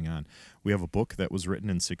have going on? We have a book that was written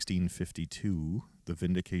in 1652, The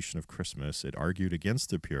Vindication of Christmas. It argued against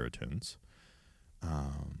the Puritans,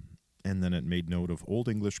 and then it made note of Old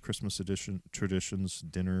English Christmas edition traditions: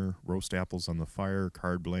 dinner, roast apples on the fire,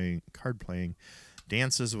 card playing,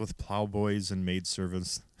 dances with plowboys and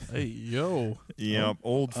maidservants. Hey, yo. Yep,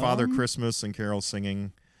 old Father Christmas and carol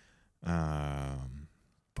singing.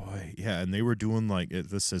 And they were doing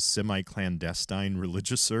this is semi-clandestine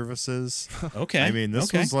religious services. Okay. I mean,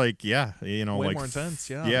 this was way like more intense.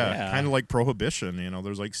 Yeah. Yeah. kind of like Prohibition.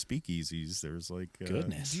 There's like speakeasies. There's like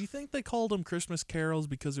Goodness. Do you think they called them Christmas carols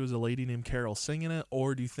because there was a lady named Carol singing it,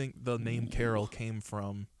 or do you think the name Carol came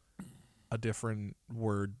from a different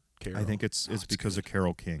word? Carol. I think it's because of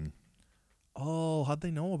Carol King. Oh, how'd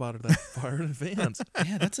they know about it that far in advance?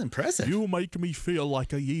 Yeah, that's impressive. You make me feel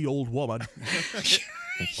like a ye old woman.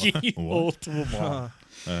 Ye old woman.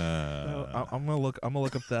 I'm gonna look up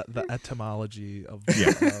the etymology of.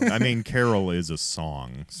 Yeah, I mean, carol is a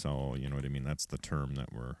song, so you know what I mean. That's the term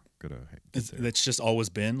that we're gonna. That's just always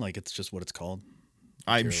been it's just what it's called.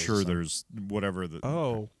 I'm Carol is sure a song. there's whatever the.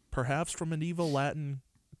 Oh, perhaps from medieval Latin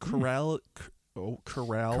corral.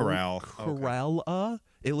 Corral. Coralla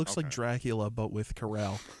It looks like Okay. Dracula, but with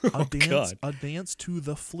chorale. God. A dance to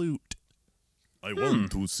the flute. I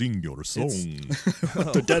want to sing your song.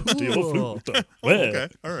 The dead steal Cool. flute. Okay,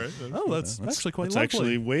 all right. Oh, that's actually quite That's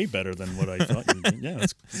lovely. actually way better than what I thought. Yeah,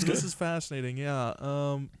 it's This good. is fascinating. Yeah.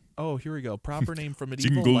 Oh, here we go. Proper name from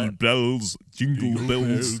medieval Jingle Latin. bells, jingle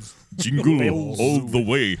bells, bells. jingle Bells. all the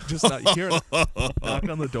way. Just not here. Knock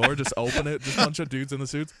on the door. Just open it. Just a bunch of dudes in the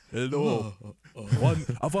suits. Hello.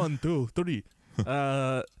 One, two, three.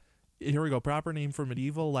 Here we go. Proper name for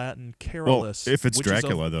medieval Latin Well, Carolus. if it's which is of-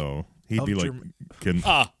 Dracula, though, he'd of be like, Germ-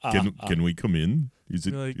 can we come in? Is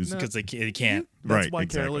it? You're like, is no. it Because they can't. That's Right, why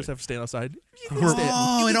exactly. carolers have to stand outside. You can Oh,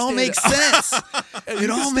 stand- you it can all stand makes out- sense. You It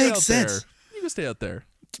can all stay makes out there. sense. You can stay out there.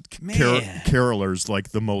 Man. Carolers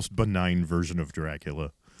like the most benign version of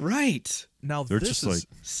Dracula. Right. Now They're this just is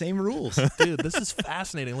Same rules. dude, this is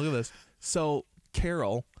fascinating. Look at this. So,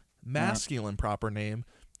 Carol, masculine proper name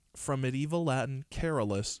from medieval Latin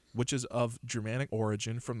Carolus, which is of Germanic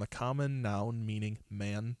origin from the common noun meaning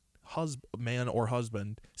man or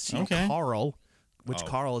husband. See Okay. Carl, which Oh.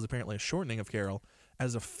 Carl is apparently a shortening of Carol,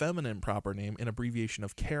 as a feminine proper name, an abbreviation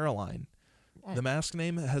of Caroline. The mask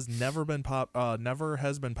name has never been popular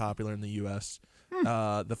in the U.S.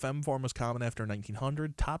 The femme form was common after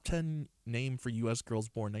 1900. Top 10 name for U.S. girls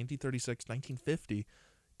born 1936, 1950.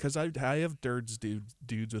 Because I have dudes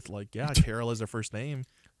with like, yeah, Carol is their first name.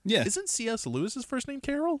 Yeah. Isn't C.S. Lewis's first name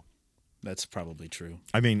Carol? That's probably true.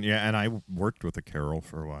 I mean, yeah, and I worked with a Carol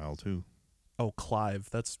for a while too. Oh, Clive.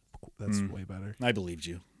 That's way better. I believed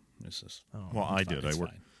you. This is Oh, Well, I did. it's I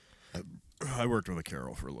worked. fine. I worked with a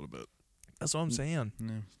Carol for a little bit. that's what I'm saying.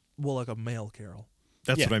 No. Well, like a male Carol.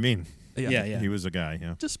 That's Yeah. what I mean. Yeah. He was a guy.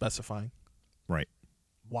 Yeah. Just specifying. Right.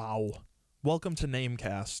 Wow. Welcome to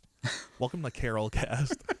Namecast. Welcome to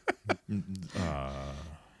Carolcast.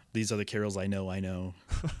 These are the carols I know.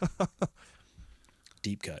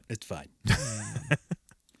 Deep cut. It's fine.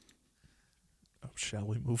 Shall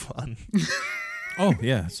we move on? Oh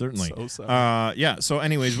yeah, certainly. So sorry. Yeah. So,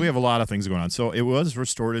 anyways, we have a lot of things going on. So, it was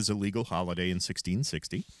restored as a legal holiday in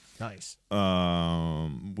 1660. Nice.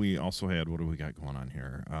 We also had, what do we got going on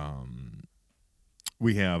here?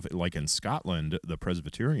 We have, like in Scotland, the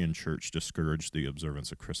Presbyterian Church discouraged the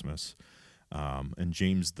observance of Christmas. And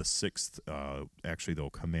James VI, actually, though,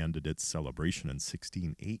 commanded its celebration in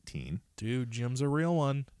 1618. Dude, Jim's a real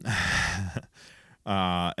one.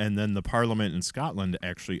 And then the Parliament in Scotland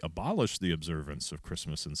actually abolished the observance of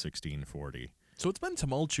Christmas in 1640. So it's been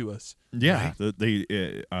tumultuous. Yeah, they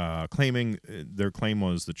claiming their claim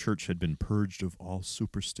was the church had been purged of all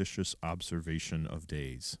superstitious observation of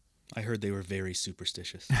days. I heard they were very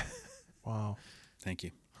superstitious. Wow. Thank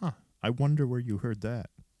you. Huh. I wonder where you heard that.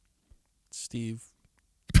 Steve.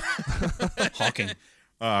 Hawking.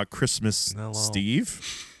 Christmas Hello.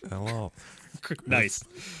 Steve. Hello. Nice.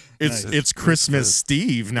 It's Christmas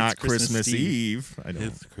Steve, not Christmas Christmas Steve. Eve. I don't.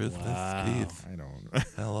 It's Christmas Wow. Steve. I don't.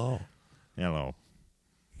 Hello. Hello.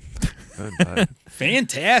 Goodbye.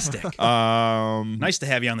 Fantastic. Um. Nice to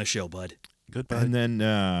have you on the show, bud. Goodbye. And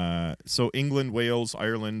then, so England, Wales,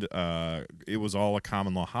 Ireland, it was all a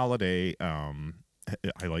common law holiday. I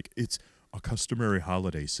like it's a customary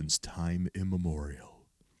holiday since time immemorial.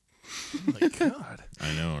 Oh my God.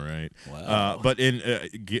 I know, right? Wow. But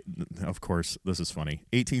of course, this is funny.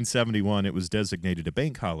 1871, it was designated a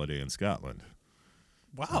bank holiday in Scotland.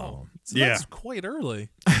 Wow. So yeah. that's quite early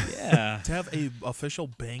Yeah. to have a official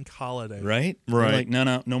bank holiday. Right? Right. They're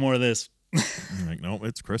like, no more of this. I'm like, no,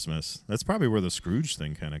 it's Christmas. That's probably where the Scrooge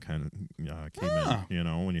thing kind of came Ah. in. You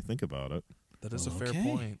know, when you think about it. That is a Well, fair okay.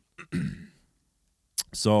 point.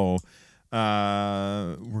 So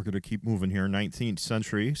we're going to keep moving here. 19th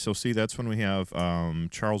century. So see, that's when we have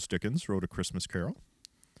Charles Dickens wrote A Christmas Carol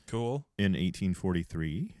Cool. in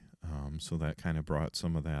 1843. So that kind of brought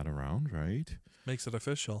some of that around, right? Makes it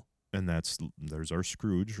official. And there's our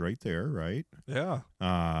Scrooge right there, right? Yeah.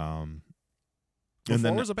 And Before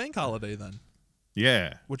then it was a bank holiday then,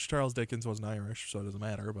 yeah. which Charles Dickens wasn't Irish, so it doesn't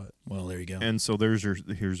matter. But Well, there you go. And so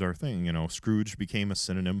here's our thing. You know, Scrooge became a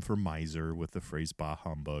synonym for miser with the phrase bah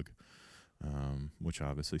humbug. Which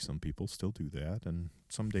obviously some people still do that, and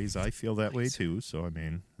some days I feel that way too. So I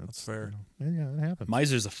mean, That's fair. You know, yeah, it happens.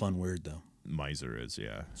 Miser's a fun word, though. Miser is,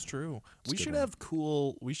 yeah. it's true. It's a We good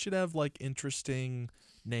should one. have like interesting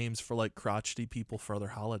names for like crotchety people for other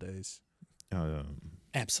holidays.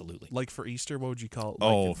 Absolutely. Like for Easter, what would you call it?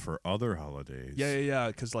 Like For other holidays. Yeah.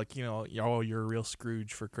 Because like, you're a real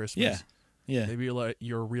Scrooge for Christmas. Yeah. Yeah. Maybe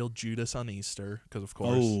you're a real Judas on Easter, because of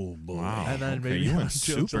course. Oh boy. Wow. And then Okay, maybe you on went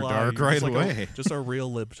June, super July, dark you're right just like away. just a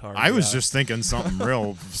real libtard. I was yeah. just thinking something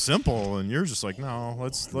real simple, and you're just like, no,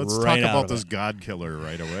 let's Right talk out about of this it. God killer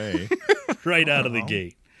right away. Right out of the Wow.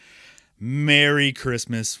 gate. Merry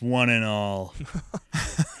Christmas, one and all.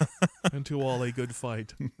 And to all a good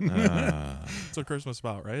fight. Uh, That's what Christmas is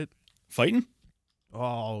about, right? Fighting?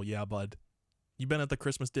 Oh, yeah, bud. You been at the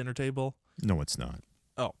Christmas dinner table? no, it's not.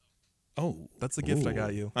 Oh, That's the gift I Ooh.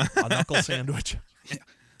 got you. A knuckle sandwich.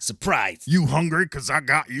 surprise. You hungry? Because I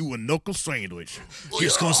got you a knuckle sandwich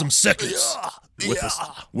Here's going some seconds.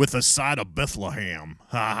 with a side of Bethlehem.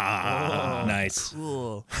 Ha ha ha. Nice.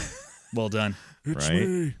 Cool. Well done. It's Right?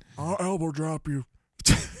 me. I'll elbow drop you.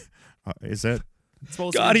 Is that It's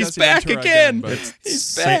supposed to God, be he's Jesse back Ventura again. but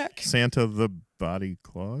He's back. Santa the Body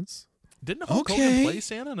Claus? didn't Hulk Okay. Hogan play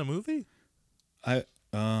Santa in a movie? I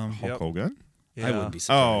Hulk Yep. Hogan? Yeah. I wouldn't be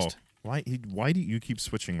Oh, surprised. why do you keep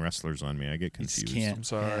switching wrestlers on me? I get He just confused. can't. I'm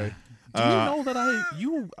sorry. Do Uh, you know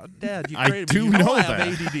that Dad, you I created do me. You know I have that.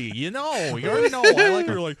 ADD. You already know. I like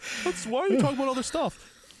you're like, why are you talking about other stuff?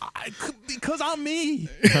 Because I'm me.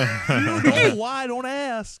 You know why? Don't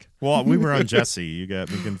ask. Well, we were on Jesse. You got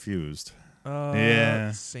me confused.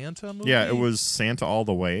 Yeah. Santa movie? Yeah, it was Santa All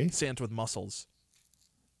the Way, Santa with muscles.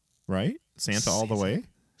 right? Santa All the Way?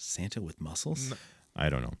 Santa with muscles? I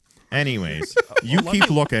don't know. Anyways, you let keep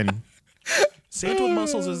me- looking. Santa with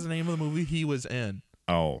muscles is the name of the movie he was in.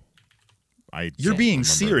 Oh. You're don't being remember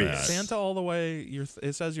serious. that. Santa All the Way.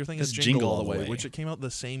 It says your thing is It's Jingle All the Way, which it came out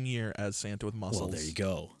the same year as Santa with muscles. Well, there you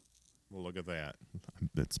go. Well, look at that.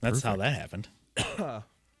 That's how that happened.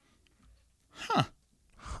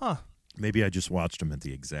 Maybe I just watched them at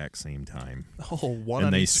the exact same time. Oh, one and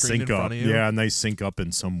on they each screen in sync up. front of you. Yeah, and they sync up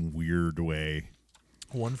in some weird way.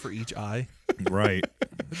 One for each eye. Right.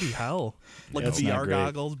 That'd be hell. Like That's not VR great.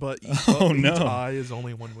 goggles, but Oh, each no. eye is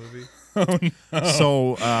only one movie.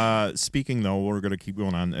 So, speaking though, we're going to keep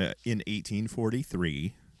going on. In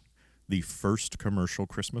 1843, the first commercial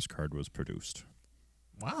Christmas card was produced.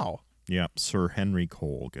 Wow. Yeah, Sir Henry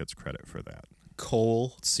Cole gets credit for that.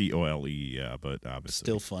 Cole, Cole, yeah, but obviously.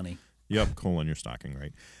 still funny. Yep, Cole in your stocking,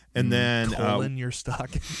 right? And then Colon your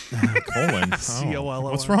stocking. colon. C-O-L-O-N.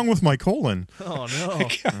 What's wrong with my colon? Oh no.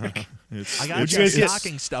 It's, I got Would you you a guys get-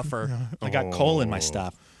 stocking stuffer. I got coal in my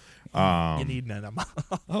stuff. You need an enema.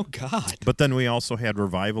 Oh, God. But then we also had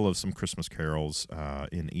revival of some Christmas carols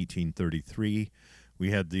in 1833.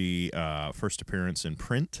 We had the first appearance in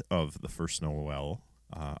print of the first Noel.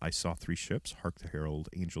 I Saw Three Ships, Hark the Herald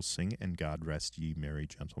Angels Sing, and God Rest Ye Merry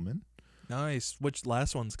Gentlemen. Nice. Which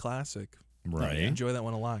last one's classic. Right. I enjoy that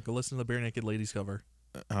one a lot. Go listen to the Bare Naked Ladies cover.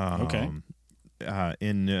 Okay.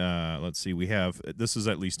 Let's see, we have, this is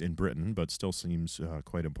at least in Britain, but still seems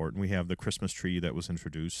quite important. We have the Christmas tree that was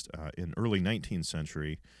introduced in early 19th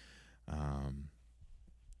century.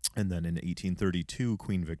 And then in 1832,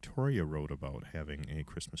 Queen Victoria wrote about having a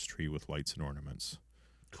Christmas tree with lights and ornaments.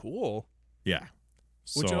 Cool. Yeah.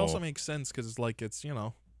 Which it also makes sense because it's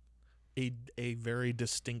a very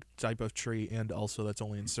distinct type of tree, and also that's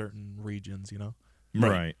only in certain regions.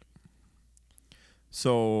 Right.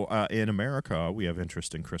 So in America, we have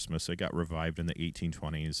interest in Christmas. It got revived in the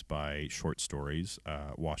 1820s by short stories.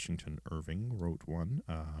 Washington Irving wrote one,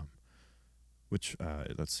 which,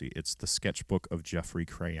 let's see, it's The Sketchbook of Geoffrey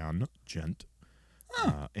Crayon Gent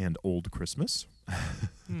and Old Christmas.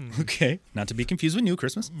 Okay. Not to be confused with New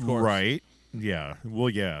Christmas. Right. Yeah. Well,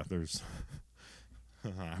 yeah, there's...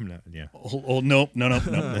 I'm not, yeah. Old no.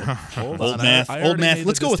 Hold Old on, math. I Old already math. made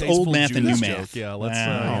Let's the go with old distasteful math and new Judas math. joke. Yeah, let's.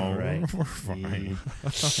 Wow. Oh, right. we're fine.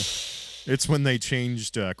 It's when they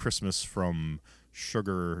changed Christmas from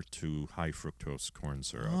sugar to high fructose corn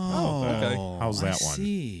syrup. okay. How's that I one?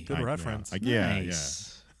 See. Good reference. Yeah,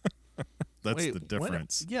 Nice. that's Wait, the when-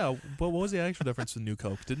 difference. yeah, but what was the actual difference with New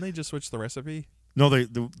Coke? Didn't they just switch the recipe? No,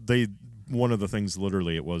 they one of the things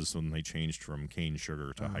literally it was when they changed from cane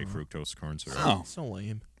sugar to high fructose corn syrup. Oh. So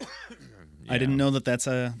lame. I didn't know it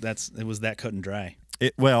was that cut and dry.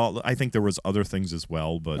 Well, I think there was other things as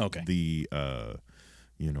well, but Okay. the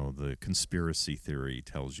the conspiracy theory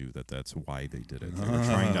tells you that that's why they did it. They were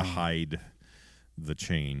trying to hide the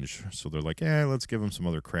change, so they're like, let's give them some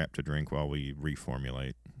other crap to drink while we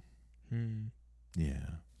reformulate. Yeah.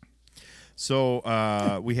 So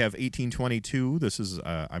we have 1822. This is,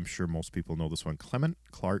 I'm sure most people know this one. Clement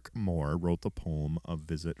Clark Moore wrote the poem A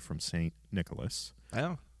Visit from St. Nicholas.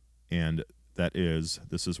 Yeah. And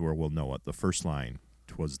this is where we'll know it. The first line,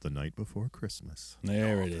 'twas the night before Christmas.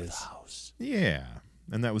 There it is. House. Yeah.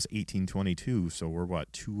 And that was 1822, so we're,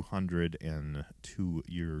 202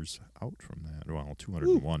 years out from that? Well,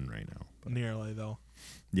 201 right now. But Nearly, though.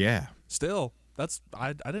 yeah. Still,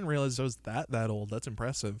 I didn't realize it was that old. That's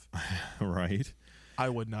impressive. Right? I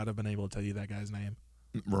would not have been able to tell you that guy's name.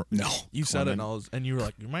 No. You said it, and you were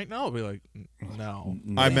like, you might know. I'll be like, no.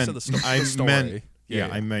 I You meant, said the I story. meant, Yeah,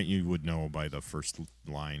 I meant you would know by the first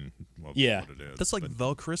line what Yeah. it is. That's like but-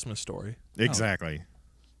 the Christmas story. Exactly.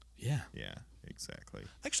 Yeah. Yeah, exactly.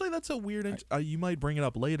 Actually, that's a weird. You might bring it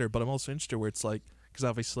up later, but I'm also interested where it's like, because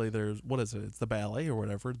obviously there's, what is it? It's the ballet or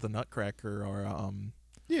whatever, the Nutcracker or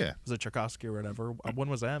Yeah. was it Tchaikovsky or whatever? When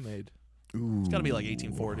was that made? Ooh. It's got to be like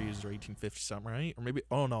 1840s or 1850 something, right? Or maybe,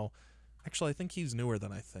 oh no, actually I think he's newer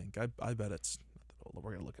than I think. I bet it's.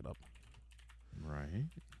 We're gonna look it up. Right.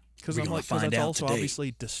 Because We're I'm gonna like, because find that's out also today.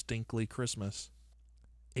 obviously distinctly Christmas.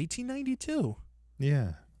 1892.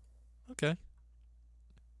 Yeah. Okay.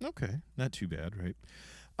 Okay. Not too bad, right?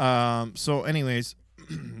 So anyways,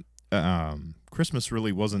 Christmas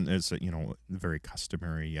really wasn't as, very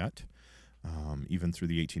customary yet. Even through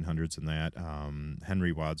the 1800s and that.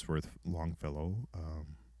 Henry Wadsworth Longfellow,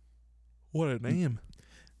 What a name.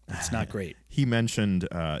 It's not great. he mentioned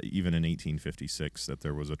even in 1856 that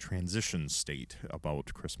there was a transition state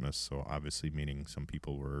about Christmas. So obviously meaning some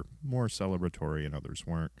people were more celebratory and others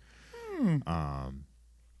weren't.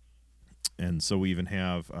 And so we even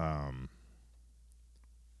have,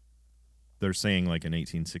 they're saying like in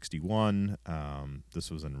 1861, this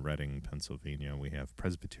was in Reading, Pennsylvania, we have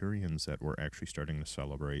Presbyterians that were actually starting to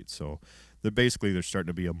celebrate. So there's starting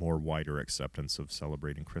to be a more wider acceptance of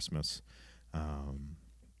celebrating Christmas.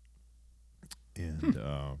 And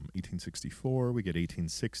 1864, we get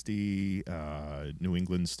 1860, 14 New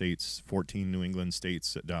England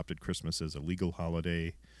states adopted Christmas as a legal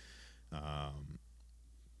holiday.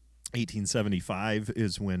 1875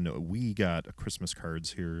 is when we got Christmas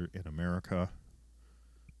cards here in America.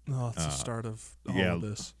 Oh, it's the start of all yeah, of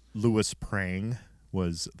this. Louis Prang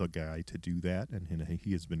was the guy to do that, and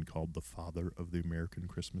he has been called the father of the American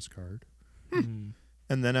Christmas card.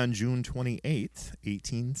 And then on June 28th,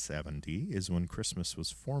 1870, is when Christmas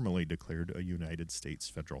was formally declared a United States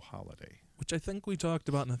federal holiday. Which I think we talked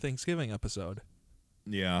about in the Thanksgiving episode.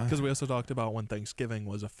 Yeah. Because we also talked about when Thanksgiving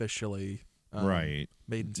was officially Right.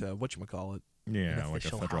 made into, whatchamacallit, Yeah, an like a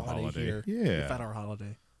official federal holiday. here. Yeah. A federal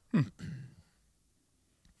holiday.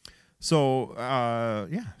 So,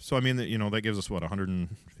 So, I mean, that gives us,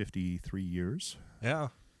 153 years Yeah.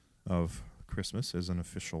 of Christmas as an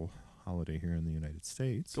official holiday here in the United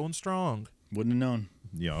States. Going strong. Wouldn't have known.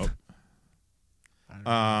 Yup. I don't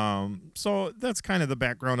know. So that's kind of the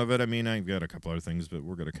background of it. I mean, I've got a couple other things, but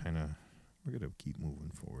we're gonna keep moving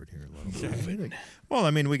forward here a little bit. Well,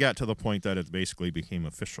 I mean, we got to the point that it basically became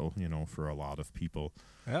official, for a lot of people.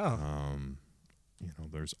 Yeah.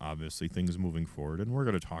 There's obviously things moving forward, and we're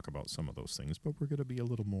going to talk about some of those things, but we're going to be a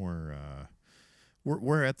little more.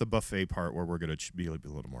 We're at the buffet part where we're going to be a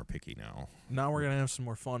little more picky now. Now we're going to have some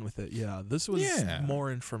more fun with it. Yeah. This was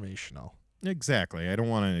more informational. Exactly. I don't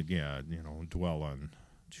want to, dwell on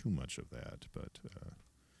too much of that, but.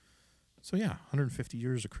 So 150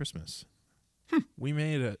 years of Christmas. We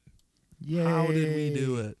made it. Yay. How did we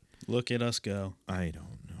do it? Look at us go. I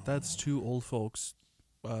don't know. That's two old folks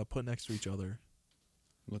put next to each other.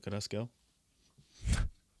 Look at us go.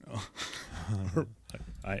 Oh.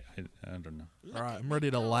 I don't know. All right, I'm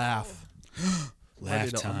ready to laugh.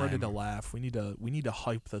 Laugh time. I'm ready to laugh. We need to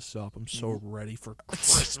hype this up. I'm so ready for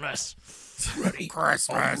Christmas. Ready. Christmas.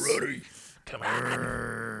 I'm ready. Come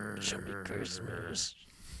on. Show me Christmas.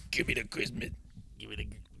 Give me the Christmas. Give me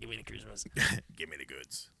the Christmas. Give me the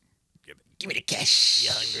goods. Give me the cash.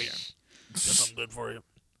 You hungry? Got something good for you.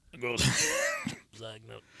 Zag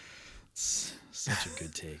note. Such a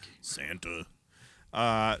good take. Santa.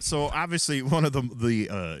 So obviously one of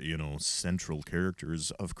the central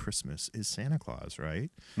characters of Christmas is Santa Claus, right?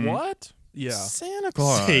 What? Yeah. Santa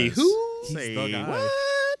Claus. Say who? He's Say the guy.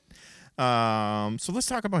 what? So let's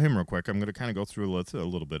talk about him real quick. I'm going to kind of go through a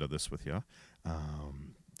little bit of this with you.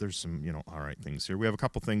 There's some, all right things here. We have a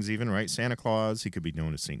couple things even, right? Santa Claus, he could be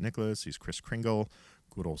known as St. Nicholas. He's Kris Kringle,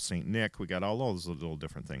 good old St. Nick. We got all those little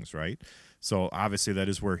different things, right? So obviously that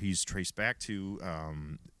is where he's traced back to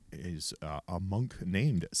is a monk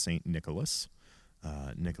named St. Nicholas.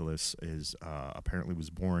 Nicholas is apparently was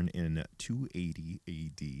born in 280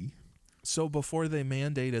 A.D. So before they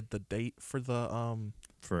mandated the date for the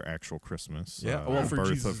for actual Christmas. for birth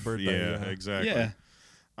Jesus' of, birthday. Yeah, exactly. Yeah.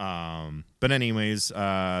 But anyways,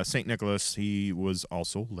 St. Nicholas, he was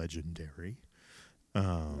also legendary.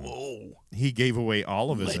 Whoa. He gave away all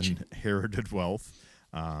of his inherited wealth,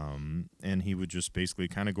 and he would just basically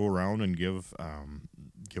kind of go around and give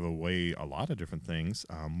give away a lot of different things.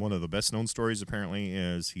 One of the best known stories apparently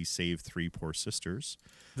is he saved 3 poor sisters.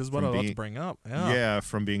 This is what I was about to bring up. Yeah.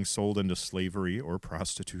 From being sold into slavery or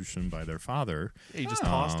prostitution by their father. He just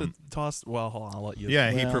tossed. Well, hold on, I'll let you.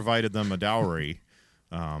 Yeah, he provided them a dowry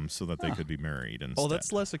so that they could be married instead. Oh,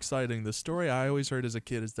 that's less exciting. The story I always heard as a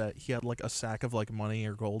kid is that he had like a sack of like money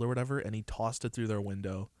or gold or whatever, and he tossed it through their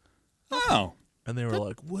window. Oh. And they were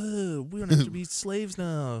like, "Whoa, we don't have to be slaves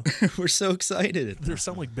now." We're so excited. They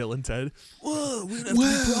sound like Bill and Ted. Whoa, we don't have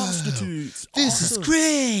to be prostitutes. This is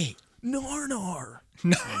great. Nar.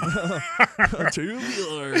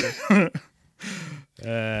 Tubular.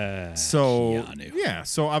 So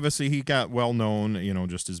obviously he got well known,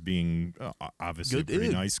 just as being obviously a pretty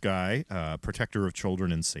nice guy, protector of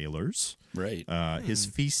children and sailors. Right. His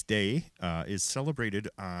feast day is celebrated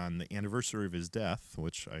on the anniversary of his death,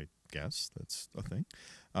 which I guess that's a thing,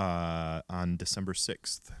 on December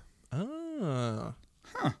 6th. Ah.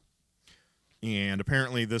 Huh. And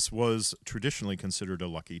apparently this was traditionally considered a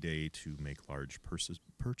lucky day to make large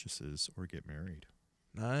purchases or get married.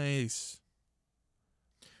 Nice.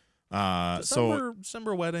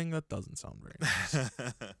 December wedding, that doesn't sound very nice.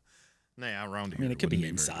 Nah, around here. I mean, it could be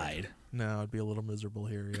inside. No, it'd be a little miserable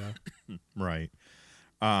here, yeah. Right.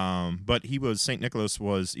 But St. Nicholas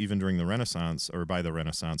was, even during the Renaissance, or by the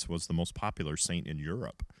Renaissance, was the most popular saint in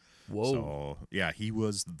Europe. Whoa. So, yeah, he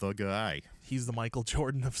was the guy. He's the Michael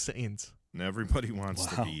Jordan of saints. And everybody wants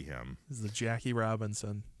to be him. He's the Jackie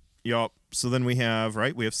Robinson. Yup. So then we have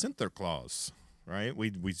Sinterklaas. Right,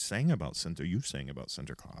 we sang about Santa. You sang about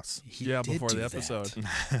Santa Claus. Before the episode.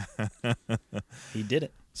 He did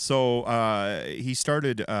it. So he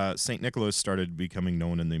started. Saint Nicholas started becoming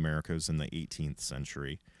known in the Americas in the 18th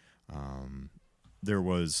century. There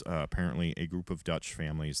was apparently a group of Dutch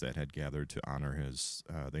families that had gathered to honor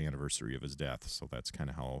the anniversary of his death. So that's kind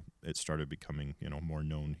of how it started becoming, more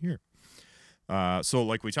known here. So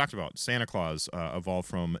like we talked about, Santa Claus evolved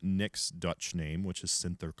from Nick's Dutch name, which is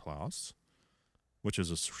Sinterklaas, which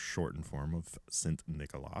is a shortened form of Sint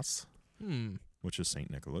Nicolaas, which is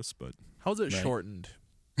Saint Nicholas. But how's it shortened?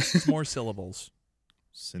 It's more syllables.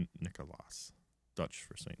 Sint Nicolaas, Dutch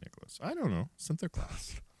for Saint Nicholas. I don't know.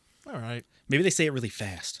 Sinterklaas. All right. Maybe they say it really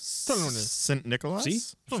fast. Sint Nicholas. See?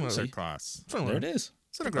 Sinterklaas. There it is.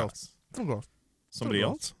 Sinterklaas. Somebody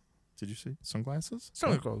else? Did you say sunglasses?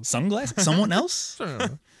 Sunglasses? Someone else?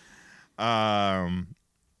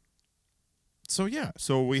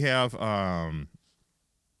 So we have. I'm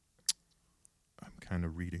kind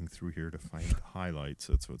of reading through here to find highlights.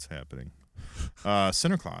 That's what's happening.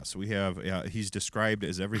 Sinterklaas. We have. He's described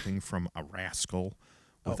as everything from a rascal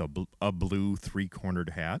with a blue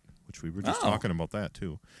 3-cornered hat, which we were just talking about that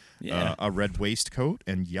too. Yeah. A red waistcoat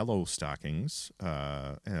and yellow stockings.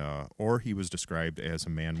 Or he was described as a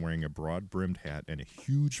man wearing a broad-brimmed hat and a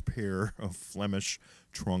huge pair of Flemish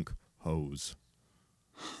trunk hose.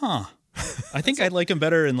 Huh. I think I'd like him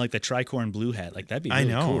better in like the tricorn blue hat. Like that'd be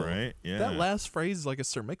really cool. Right? Yeah. That last phrase is like a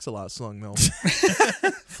Sir Mix-a-Lot song, though.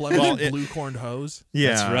 Flemish blue-corned hose. Yeah,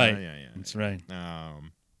 that's right. Yeah. That's right.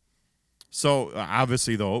 So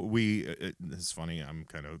obviously, though, it's funny. I'm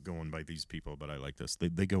kind of going by these people, but I like this.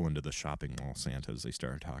 They go into the shopping mall Santas. They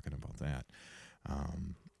start talking about that.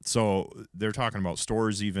 So they're talking about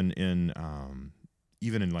stores even in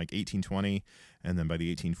like 1820. And then by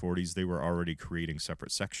the 1840s, they were already creating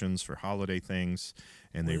separate sections for holiday things,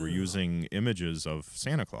 and they were using images of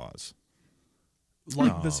Santa Claus.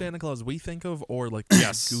 Like the Santa Claus we think of, or like the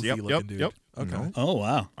goofy-looking dude? Yep. Okay. No. Oh,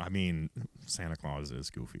 wow. I mean, Santa Claus is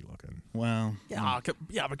goofy looking. Well. Yeah,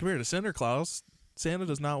 but compared to Santa Claus, Santa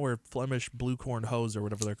does not wear Flemish blue-corn hose or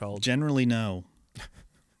whatever they're called. Generally, no.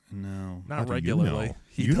 No. Not regularly.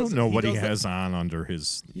 You don't know what he has on under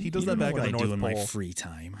his... He does that back in the North Pole. In my free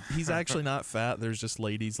time. He's actually not fat. There's just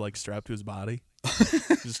ladies like strapped to his body,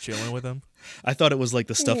 just chilling with him. I thought it was like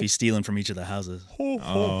the stuff he's stealing from each of the houses.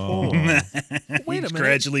 Oh. Wait a minute.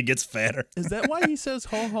 Gradually gets fatter. Is that why he says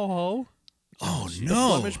ho ho ho? Oh, The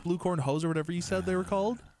no. Flemish blue corn hose or whatever you said they were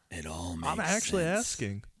called? It all makes I'm actually sense.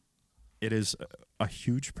 asking. It is a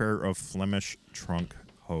huge pair of Flemish trunk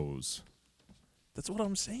hose. That's what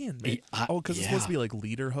I'm saying. Because it's supposed to be like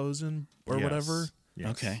lederhosen or whatever. Yes.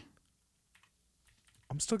 Okay.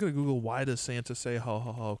 I'm still going to Google why does Santa say ho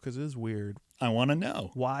ho ho, because it is weird. I want to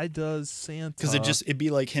know. Why does Santa... Because it'd be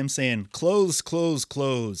like him saying, clothes, clothes,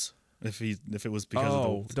 clothes. If it was because of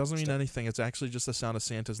the... it doesn't mean anything. It's actually just the sound of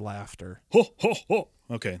Santa's laughter. Ho, ho, ho.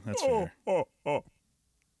 Okay, that's fair.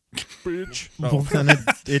 Bitch. Well, then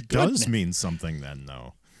it does mean something then,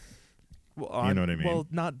 though. Well, you know what I mean? Well,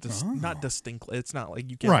 not distinctly. It's not like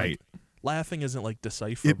you can... Right. Laughing isn't like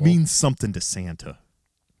decipherable. It means something to Santa.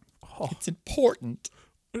 It's important.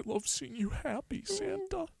 I love seeing you happy,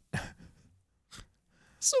 Santa.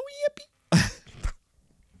 So yippee.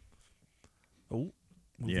 Oh, move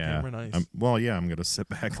the Yeah. camera nice. I'm going to sit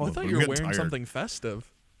back. Oh, I look. thought I'm you were getting wearing tired. something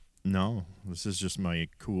festive. No, this is just my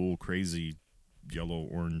cool, crazy, yellow,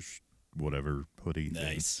 orange, whatever hoodie thing.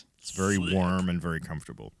 Nice. It's very Sick. warm and very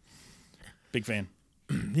comfortable. Big fan.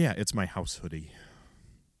 Yeah, it's my house hoodie.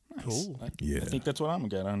 Nice. Cool. Yeah. I think that's what I'm gonna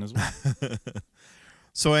get on as well.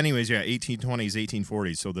 So anyways, 1820s,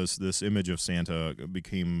 1840s. So this image of Santa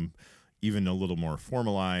became even a little more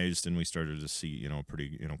formalized, and we started to see,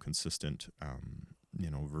 pretty, consistent,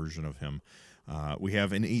 version of him. We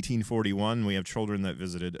have in 1841, we have children that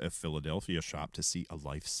visited a Philadelphia shop to see a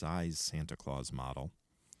life-size Santa Claus model.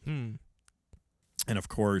 And of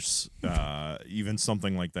course, even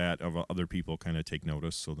something like that of other people kind of take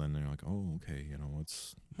notice. So then they're like, oh, okay,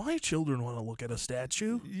 let's... My children want to look at a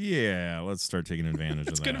statue. Yeah, let's start taking advantage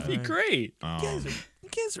It's of that. gonna be great. You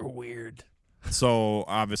guys are weird. So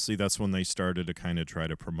obviously that's when they started to kind of try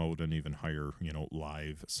to promote and even hire,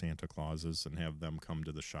 live Santa Clauses and have them come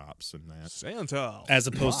to the shops and that. Santa. As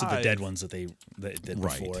opposed to the live. dead ones that they did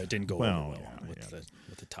Right. before. It didn't go Well, over well yeah,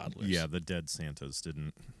 with the toddlers. Yeah, the dead Santas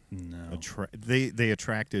didn't. No. They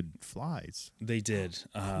attracted flies, They did.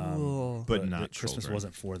 Cool. but not Christmas children.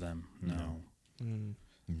 wasn't for them. No.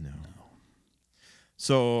 No.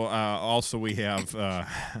 So also we have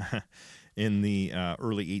in the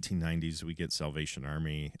early 1890s we get Salvation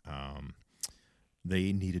Army.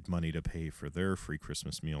 They needed money to pay for their free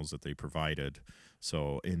Christmas meals that they provided.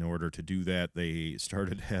 So in order to do that, they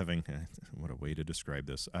started having, what a way to describe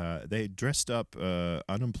this, they dressed up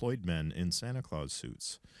unemployed men in Santa Claus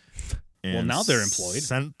suits. And Well, now they're employed.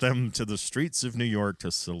 Sent them to the streets of New York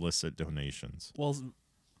to solicit donations. Well,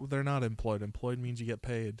 they're not employed. Employed means you get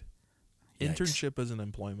paid. Yikes. Internship isn't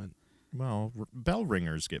employment. Well, bell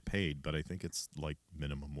ringers get paid, but I think it's like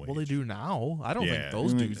minimum wage. Well, they do now. I don't Yeah. think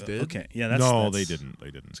those dudes did. Okay. Yeah, They didn't.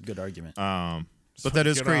 It's a good argument. But that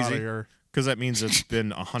is get outta crazy here. because that means it's been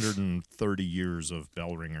 130 years of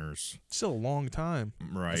bell ringers, Still a long time.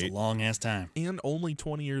 That's a right? long ass time. And only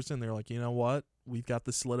 20 years in, they're like, you know what? We've got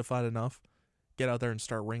this solidified enough. Get out there and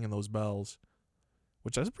start ringing those bells.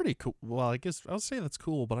 Which is pretty cool. Well, I guess I'll say that's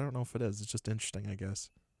cool, but I don't know if it is. It's just interesting, I guess.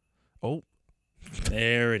 Oh.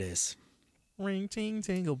 There it is. Ring, ting,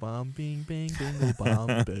 tingle, bomb, bing, bing, bingle,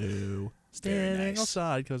 bomb, boo. Standing nice.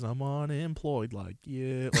 outside because I'm unemployed like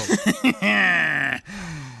you.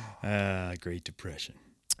 Great Depression.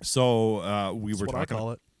 So we That's were what I talking.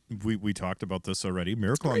 call it. We talked about this already.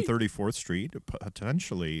 Miracle on 34th Street,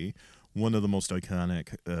 potentially one of the most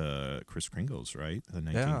iconic Kris Kringles, right? The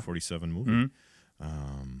 1947 movie.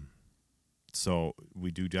 Mm-hmm. So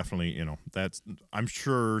we do definitely, that's. I'm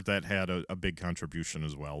sure that had a big contribution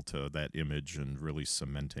as well to that image and really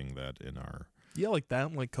cementing that in our. Yeah, like that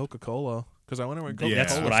and like Coca-Cola. Because I wonder when Coca-Cola Yeah.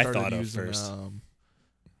 That's what I started thought of using, first.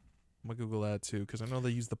 I'm going to Google that too, because I know they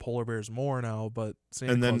use the polar bears more now, but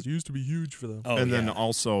Santa And then- Claus used to be huge for them. Oh, and then yeah.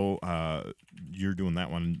 also, you're doing that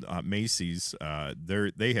one. Macy's,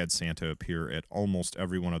 they had Santa appear at almost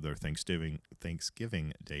every one of their Thanksgiving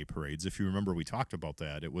Day parades. If you remember, we talked about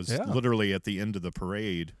that. It was Yeah. literally at the end of the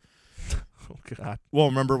parade. Oh, God. Well,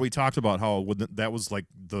 remember we talked about how that was like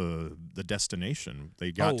the destination.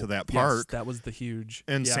 They got to that Yes, park, that was the huge.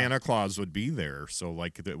 and yeah. Santa Claus would be there. So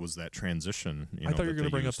like it was that transition. I thought you were going to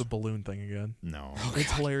bring up the balloon thing again. No.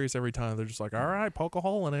 It's hilarious every time. They're just like, all right, poke a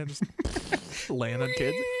hole in it. Just land on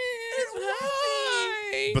kids.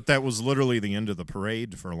 But that was literally the end of the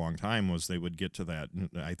parade for a long time. Was they would get to that?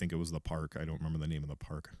 I think it was the park. I don't remember the name of the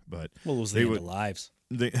park, but Well, it was they the end would- of lives.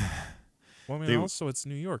 they. Well, I mean, They- also it's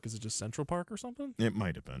New York. Is it just Central Park or something? It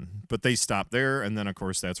might have been, but they stopped there, and then of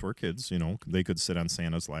course that's where kids, they could sit on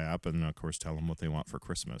Santa's lap, and of course tell him what they want for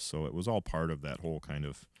Christmas. So it was all part of that whole kind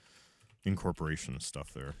of incorporation of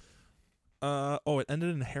stuff there. It ended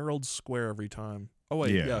in Herald Square every time. Oh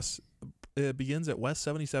wait, Yeah. yes. It begins at West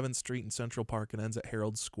 77th Street in Central Park and ends at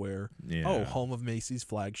Herald Square. Yeah. Oh, home of Macy's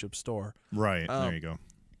flagship store. Right. There you go.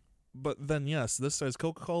 But then, yes, this says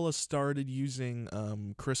Coca-Cola started using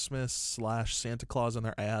Christmas / Santa Claus in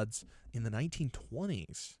their ads in the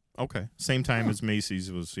 1920s. Okay. Same time as Macy's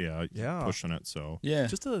was, Yeah. pushing it. So Yeah.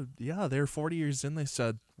 They're 40 years in. They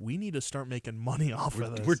said, we need to start making money off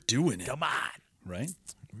of this. We're doing it. Come on. Right?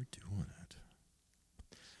 we're doing it.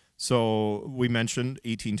 So we mentioned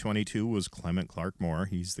 1822 was Clement Clark Moore.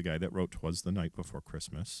 He's the guy that wrote "'Twas the Night Before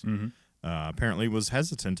Christmas." Mm-hmm. Apparently was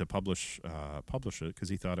hesitant to publish it because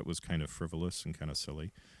he thought it was kind of frivolous and kind of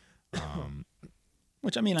silly.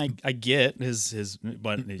 Which, I mean, I get his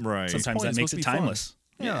but Right. sometimes His point that is makes supposed to it be fun. timeless.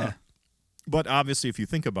 Yeah. But obviously, if you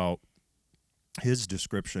think about his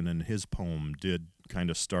description and his poem did kind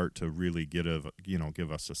of start to really give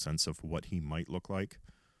us a sense of what he might look like.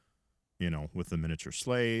 With the miniature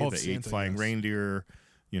sleigh, the Santa, 8 flying yes. reindeer,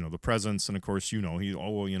 the presents, and of course, he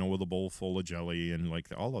with a bowl full of jelly, and like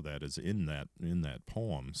all of that is in that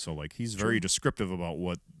poem. So like he's very descriptive about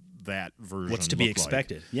what that version What's to be looked like.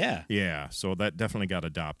 expected. Yeah. Yeah, so that definitely got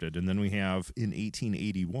adopted. And then we have, in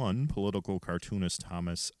 1881, political cartoonist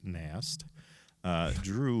Thomas Nast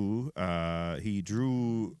drew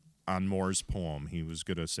on Moore's poem. He was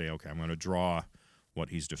going to say, okay, I'm going to draw what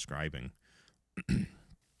he's describing.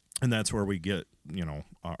 And that's where we get,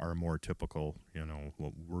 our more typical,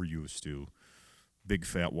 what we're used to. Big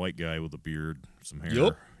fat white guy with a beard, some hair,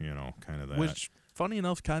 Yep. Kind of that. Which, funny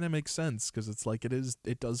enough, kind of makes sense because it's like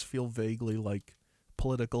it does feel vaguely like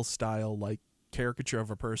political style, like caricature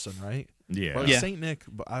of a person, right? Yeah. But Yeah. Saint Nick,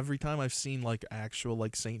 every time I've seen like actual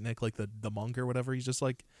like Saint Nick, like the monk or whatever, he's just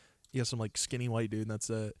like some like skinny white dude, and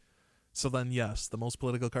that's it. So then, yes, the most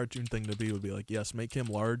political cartoon thing to be would be like, yes, make him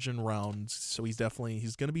large and round. So he's going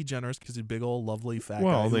to be generous because he's a big old lovely fat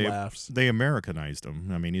guy who laughs. They Americanized him.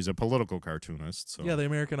 I mean, he's a political cartoonist. So. Yeah, they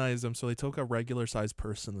Americanized him, so they took a regular sized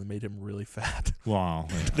person and made him really fat. Wow.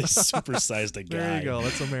 Yeah. They supersized a guy. There you go.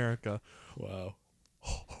 That's America. Wow.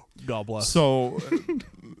 God bless. So,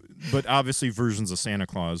 but obviously versions of Santa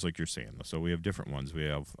Claus, like you're saying. So we have different ones. We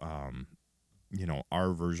have,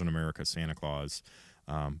 our version America Santa Claus.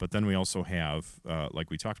 But then we also have, like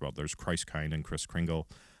we talked about, there's Christkind and Kris Kringle.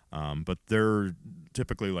 But they're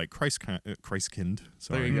typically like Christkind.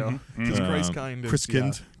 Sorry. There you go. Because Christkind is...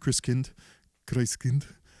 Christkind.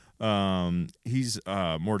 He's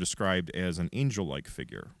more described as an angel-like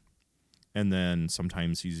figure. And then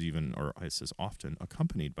sometimes he's even, or it says often,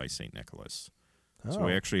 accompanied by St. Nicholas. Oh. So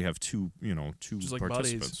we actually have two Just like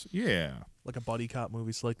participants. buddies. Yeah. Like a buddy cop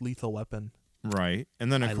movie, so like Lethal Weapon. Right.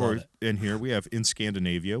 And then, I of love course, in here we have, in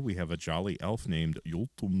Scandinavia, we have a jolly elf named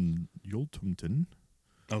Joltumten.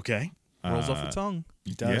 Okay. Rolls off the tongue.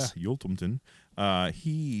 He does. Yeah, Joltumten.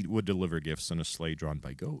 He would deliver gifts in a sleigh drawn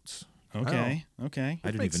by goats. Okay. Okay.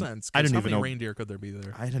 It makes sense. I didn't how even many know. reindeer could there be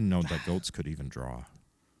there? I didn't know that goats could even draw.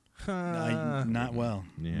 Not well.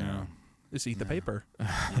 Yeah. No. Just eat the paper.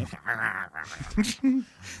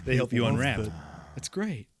 They help you Love unwrap. it. That's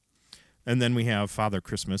great. And then we have Father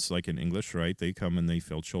Christmas, like in English, right? They come and they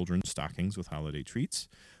fill children's stockings with holiday treats.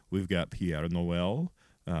 We've got Pierre Noel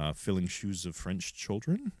filling shoes of French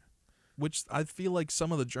children. Which I feel like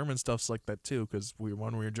some of the German stuff's like that too, because when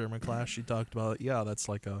we were in German class, she talked about, that's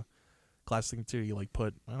like a class thing too. You like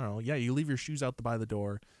put, I don't know, you leave your shoes out by the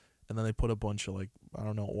door, and then they put a bunch of like, I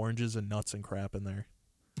don't know, oranges and nuts and crap in there.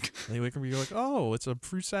 And you wake up and you're like, oh, it's a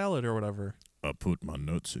fruit salad or whatever. I put my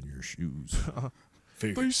nuts in your shoes.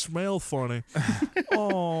 They smell funny.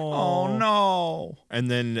 Oh no! And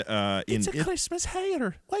then It's a Christmas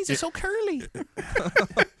hair. Why is it so curly?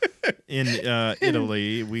 in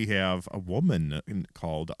Italy, we have a woman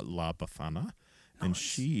called La Befana, and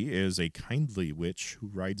she is a kindly witch who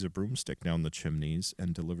rides a broomstick down the chimneys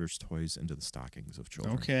and delivers toys into the stockings of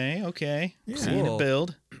children. Okay. Yeah. Seeing Cool. it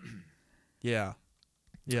build. Yeah,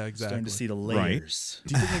 exactly. Starting to see the layers.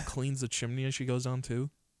 Do you think it cleans the chimney as she goes down too?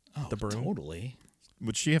 Oh, The broom? totally.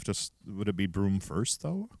 Would she have to? Would it be broom first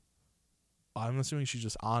though? I'm assuming she's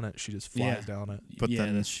just on it. She just flies down it. But Yeah, then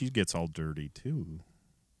that's- she gets all dirty too.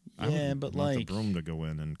 I Yeah, would but want like, the broom to go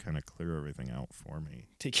in and kind of clear everything out for me.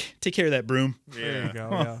 take care of that broom. There you go.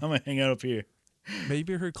 Come on, Yeah. I'm gonna hang out up here.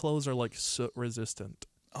 Maybe her clothes are like soot resistant.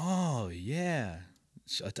 Oh yeah,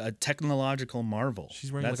 a technological marvel.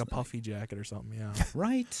 She's wearing That's like a puffy jacket or something. Yeah.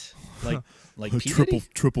 right, like A Peabody?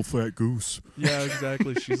 triple fat goose. Yeah,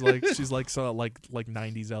 exactly. She's like so like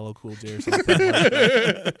 90s LL Cool J or something.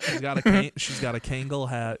 Like she's got a Kangol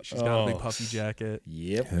hat. She's got a big Oh. puffy jacket,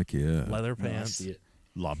 Yep. Heck yeah. leather No, I pants. see it.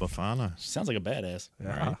 La Befana. Sounds like a badass.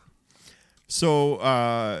 Yeah. Right. So,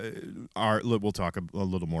 we'll talk a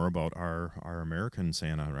little more about our American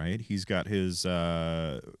Santa, right? He's got his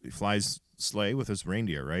he flies sleigh with his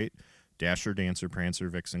reindeer, right? Dasher, Dancer, Prancer,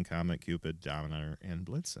 Vixen, Comet, Cupid, Donner, and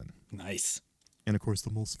Blitzen. Nice, And of course,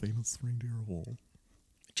 the most famous reindeer of all.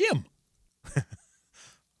 Jim.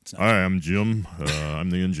 Hi, I'm Jim. I'm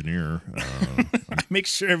the engineer. Make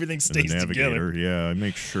sure everything and the stays navigator. together. Yeah, I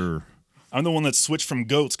make sure. I'm the one that switched from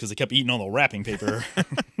goats because they kept eating all the wrapping paper.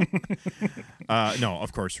 No,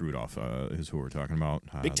 of course, Rudolph is who we're talking about.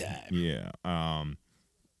 Big time. Yeah.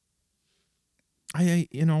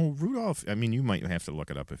 Rudolph, I mean, you might have to look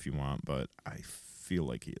it up if you want, but I feel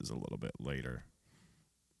like he is a little bit later.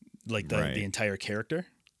 Like Right. the entire character.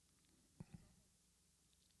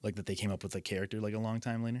 Like that they came up with a character like a long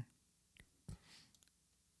time later.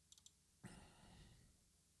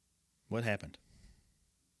 What happened?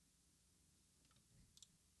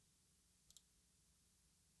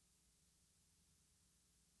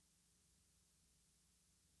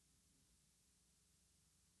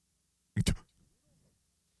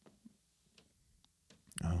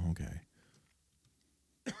 Oh, okay.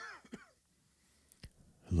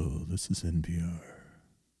 Hello, this is NPR.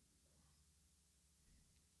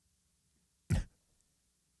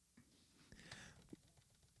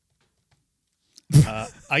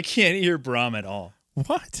 I can't hear Brom at all.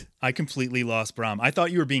 What? I completely lost Brom. I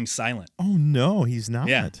thought you were being silent. Oh, no, he's not.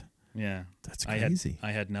 Yeah. That's crazy.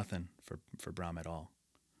 I had nothing for Brom at all.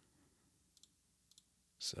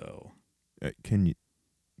 So. Can you?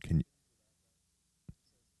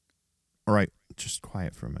 All right, just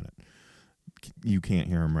quiet for a minute. You can't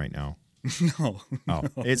hear him right now. No. Oh,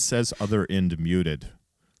 it says other end muted.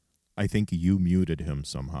 I think you muted him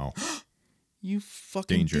somehow. You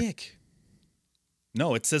fucking Danger. dick.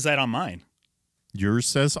 No, it says that on mine. Yours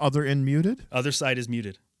says other end muted? Other side is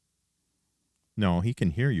muted. No, he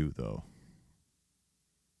can hear you, though.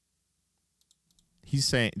 He's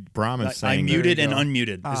saying, Brom is saying. I'm muted and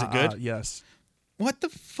unmuted. Is it good? Yes. What the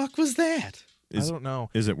fuck was that? I don't know.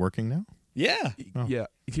 Is it working now? Yeah. Oh. Yeah.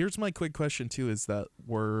 Here's my quick question too: is that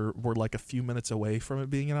we're like a few minutes away from it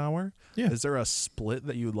being an hour? Yeah. Is there a split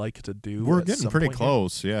that you would like to do? We're at getting some pretty point here?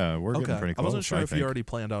 close. Yeah, we're getting pretty close. I wasn't sure if think. you already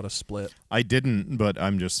planned out a split. I didn't, but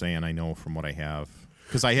I'm just saying I know from what I have.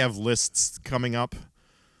 Because I have lists coming up.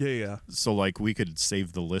 Yeah. So, like, we could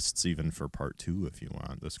save the lists even for part 2 if you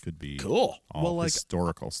want. This could be Cool. all Well, like,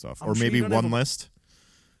 historical stuff. I'm Or sure maybe you don't have one a- list.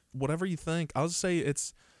 Whatever you think. I'll say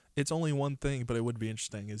it's only one thing, but it would be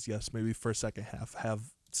interesting. Is yes, maybe for a second half have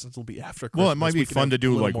since it'll be after Christmas. Well, it might be we could fun have to a do,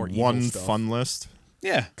 little like, more evil one stuff. fun list.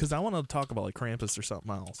 Yeah. Because I want to talk about like Krampus or something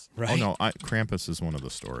else. Right. Oh, no, Krampus is one of the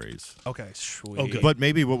stories. Okay, sweet. Okay. But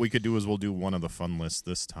maybe what we could do is we'll do one of the fun lists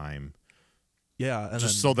this time. Yeah, and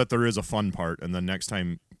Just then so that there is a fun part. And then next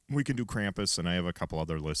time we can do Krampus, and I have a couple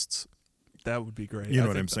other lists. that would be great. You know I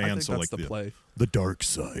what think- I'm saying? I think So, that's like, the play. The dark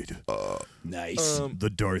side. Nice. The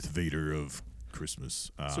Darth Vader of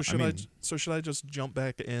Christmas. So should I just jump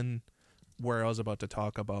back in where I was about to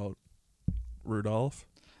talk about Rudolph?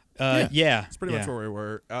 Yeah. That's pretty much where we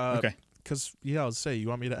were. Okay. Because I was say, you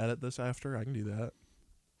want me to edit this after? I can do that.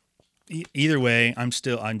 Either way, I'm just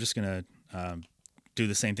gonna do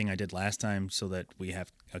the same thing I did last time, so that we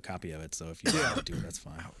have a copy of it. So if you want to do it, that's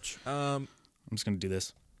fine. Ouch. I'm just gonna do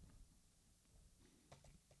this.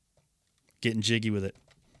 Getting jiggy with it.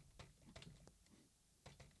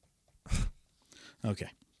 Okay.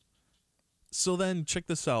 So then check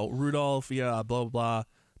this out. Rudolph, blah, blah, blah.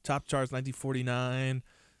 Top charts, 1949.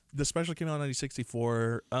 The special came out in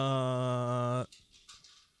 1964.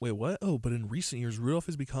 Wait, what? Oh, but in recent years, Rudolph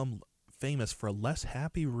has become famous for a less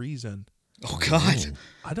happy reason. Oh God.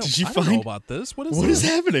 I don't, Did you I don't know find- about this. What What this? is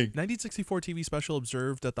happening? 1964 TV special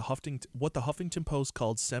observed that what the Huffington Post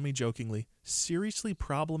called semi-jokingly seriously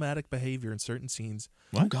problematic behavior in certain scenes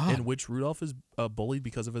Oh God. in which Rudolph is bullied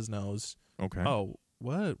because of his nose. Okay. Oh,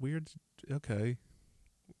 what? Weird. Okay.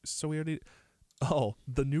 So we already... Oh,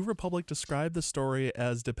 the New Republic described the story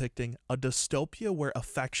as depicting a dystopia where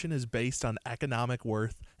affection is based on economic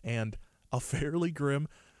worth and a fairly grim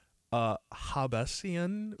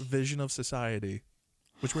Hobbesian vision of society,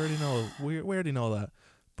 which we already know. We already know that.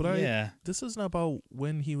 But Yeah. this isn't about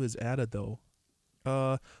when he was added, though.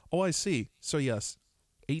 Oh, I see. So, yes,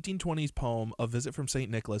 1820s poem, A Visit from St.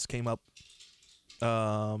 Nicholas, came up.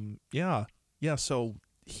 Yeah, so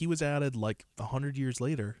he was added like 100 years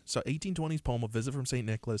later. So 1820s poem, A Visit from St.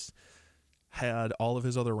 Nicholas, had all of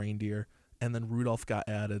his other reindeer, and then Rudolph got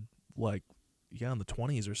added like, in the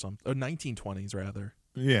 20s or something, or 1920s rather.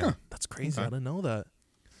 Yeah. That's crazy. Okay. I didn't know that.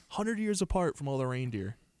 100 years apart from all the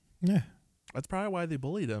reindeer. Yeah. That's probably why they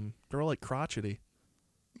bullied him. They're all like crotchety.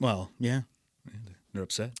 Well, yeah. They're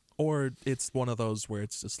upset. Or it's one of those where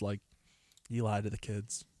it's just like, you lie to the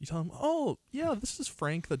kids. You tell them, oh, yeah, this is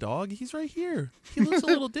Frank the dog. He's right here. He looks a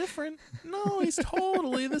little different. No, he's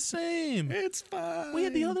totally the same. It's fine. We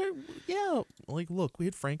had the other, like, look, we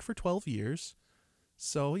had Frank for 12 years.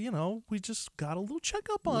 So, we just got a little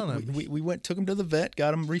checkup on him. We took him to the vet,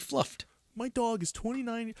 got him refluffed. My dog is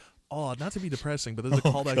 29. Oh, not to be depressing, but there's a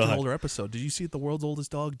callback to an God. older episode. Did you see that the world's oldest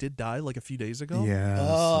dog did die like a few days ago? Yeah.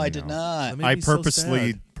 Oh, I did not. That made I me so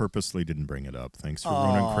purposely sad. purposely didn't bring it up. Thanks for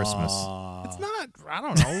ruining Christmas. It's not. I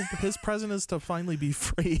don't know. His present is to finally be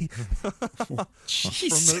free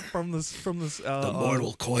Jeez. from this The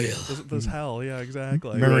mortal coil. this hell. Yeah,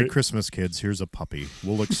 exactly. Merry Christmas, kids. Here's a puppy.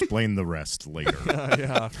 We'll explain the rest later.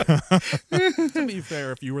 Yeah. To be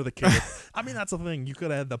fair, if you were the kid, I mean, that's the thing. You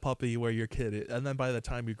could have had the puppy where your kid, and then by the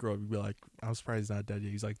time you grow up, you'd be like, I'm surprised he's not dead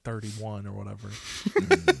yet. He's like 31 or whatever.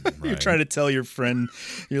 Right. You're trying to tell your friend,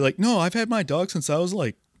 you're like, no, I've had my dog since I was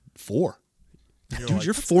like 4. You're Dude, like,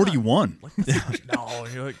 you're "That's 41. no,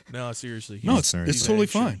 and you're like, no, seriously. No, he's- it's he's totally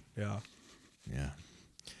ancient." fine. Yeah. Yeah.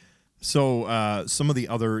 So some of the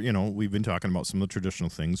other, we've been talking about some of the traditional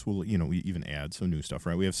things. We'll, we even add some new stuff,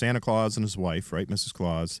 right? We have Santa Claus and his wife, right, Mrs.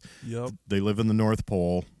 Claus. Yep. They live in the North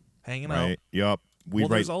Pole, Hanging out. right? Yep.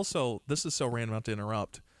 There's also, this is so random, not to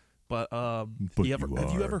interrupt, but have you ever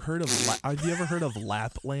heard of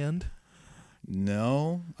Lapland?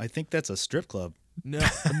 No, I think that's a strip club. No,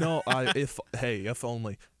 if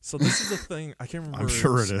only. So this is the thing. I can't remember. I'm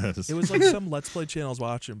sure it is. It was like some Let's Play channel I was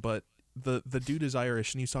watching, but the dude is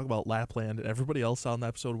Irish and he's talking about Lapland, and everybody else on the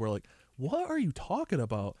episode were like, "What are you talking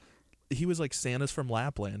about?" He was like, "Santa's from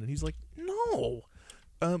Lapland," and he's like, "No."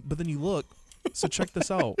 But then you look. So check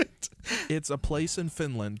this out. It's a place in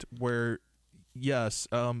Finland where, yes,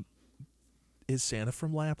 is Santa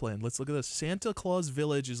from Lapland? Let's look at this. Santa Claus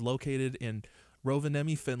Village is located in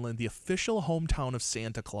Rovaniemi, Finland, the official hometown of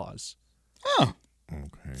Santa Claus. Oh,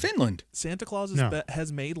 Okay. Finland. Santa Claus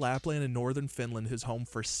has made Lapland and northern Finland his home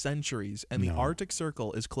for centuries, and the Arctic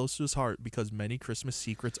Circle is close to his heart because many Christmas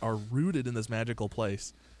secrets are rooted in this magical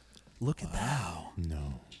place. Look at that.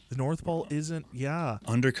 No. The North Pole isn't,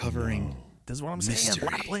 Undercovering. This is what I'm Mystery. saying.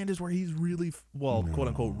 Lapland is where he's really, quote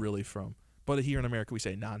unquote, really from. But here in America, we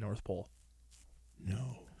say, nah, North Pole.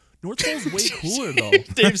 No. North Pole's way cooler, though.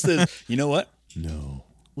 Dave says, you know what? No.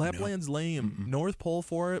 Lapland's lame. North Pole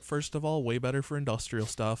for it, first of all, way better for industrial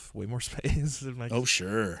stuff, way more space. Oh,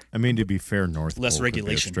 sure. I mean, to be fair, North Less Pole could be a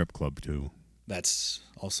regulation. strip club too. That's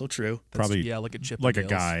also true. Probably, like a Chippendales. like a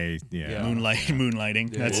guy. Yeah. Yeah.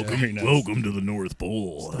 Moonlighting. Yeah. That's very nice. Welcome to the North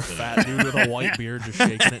Pole. The fat dude with a white beard just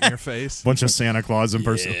shaking it in your face. Bunch of Santa Claus in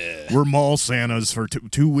person. Yeah. We're mall Santas for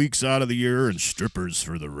 2 weeks out of the year and strippers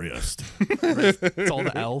for the rest. It's all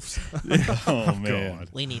the elves. Oh, man. God.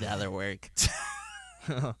 We need other work.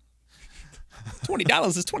 $20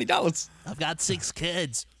 is $20. I've got 6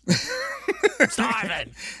 kids.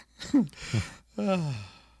 Starving.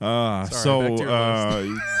 Sorry, back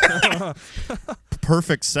to your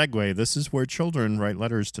Perfect segue. This is where children write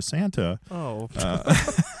letters to Santa. Oh.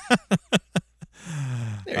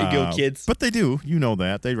 There you go, kids. But they do. You know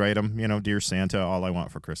that. They write them, Dear Santa, all I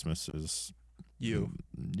want for Christmas is... You.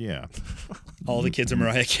 Yeah. All the kids are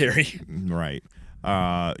Mariah Carey. Right.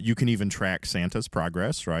 You can even track Santa's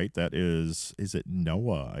progress, right? That is it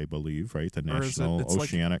NOAA, I believe, right? The Or is it- National it's like-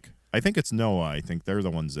 Oceanic. I think it's NOAA. I think they're the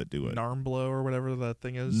ones that do it. Narmbla or whatever that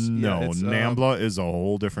thing is. No, Yeah, it's, NAMBLA is a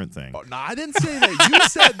whole different thing. Oh, no, I didn't say that. You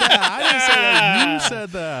said that. I didn't say that. You said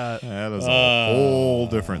that. That is a whole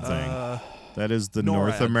different thing. That is the NORAD.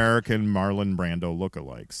 North American Marlon Brando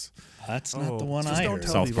lookalikes. That's not the one just I don't heard.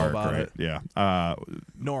 tell South people Park, about right? it. Yeah.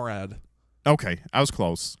 NORAD. Okay, I was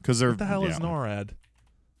close because they're. What the hell is yeah. NORAD?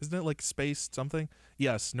 Isn't it like space something?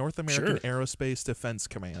 Yes, North American Sure. Aerospace Defense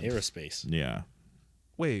Command. Aerospace. Yeah.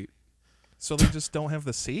 Wait, so they just don't have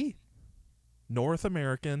the C? North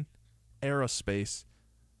American Aerospace.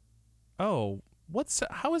 Oh,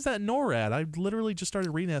 how is that NORAD? I literally just started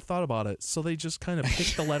reading it, I thought about it. So they just kind of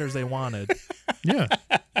picked the letters they wanted. Yeah.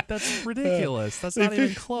 That's ridiculous. That's not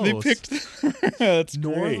even close. They picked. That's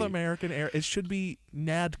North great. American Air. It should be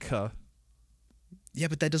NADCA. Yeah,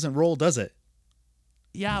 but that doesn't roll, does it?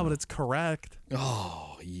 Yeah, but it's correct.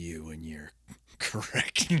 Oh, you and your Oh,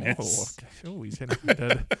 correctness. okay. Oh, he's hitting me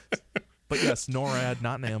dead. But yes, NORAD,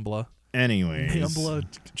 not NAMBLA. Anyways. NAMBLA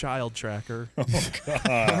child tracker. Oh,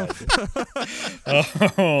 God.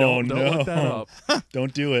 Don't look that up.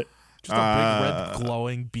 Don't do it. Just a big red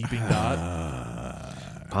glowing beeping dot.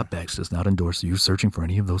 Podbags does not endorse you searching for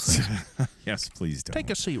any of those things. Yes, please don't. Take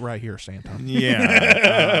a seat right here, Santa.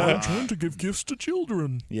 Yeah. I'm trying to give gifts to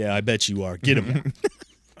children. Yeah, I bet you are. Get him.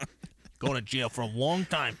 Going to jail for a long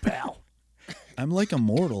time, pal. I'm like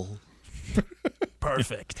immortal.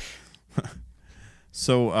 Perfect.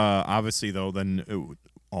 So obviously, though, then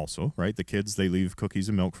also, right, the kids, they leave cookies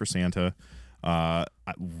and milk for Santa.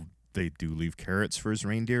 They do leave carrots for his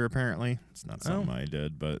reindeer, apparently. It's not something I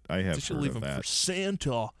did, but I have They should heard leave of them that. for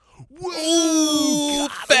Santa. Ooh,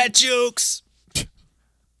 fat jokes.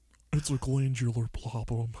 It's a glandular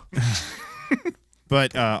problem.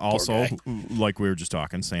 But also, guy. like we were just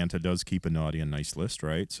talking, Santa does keep a naughty and nice list,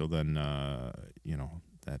 right? So then,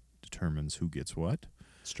 that determines who gets what.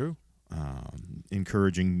 It's true.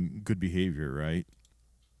 encouraging good behavior, right?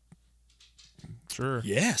 Sure.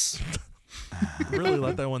 Yes. Really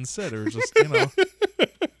let that one sit, or just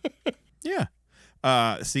Yeah.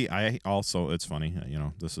 See, I also, it's funny,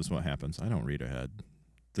 this is what happens. I don't read ahead.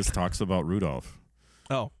 This talks about Rudolph.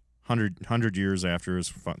 Oh. 100 years after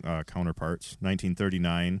his counterparts.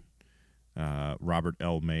 1939, Robert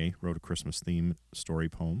L. May wrote a Christmas-themed story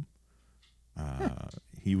poem.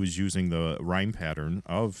 He was using the rhyme pattern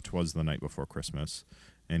of 'Twas the Night Before Christmas,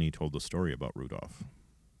 and he told the story about Rudolph.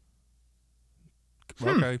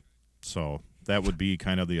 Okay. So that would be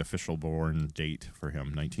kind of the official born date for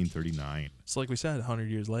him, 1939. So like we said, 100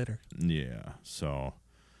 years later. Yeah. So,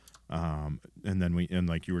 and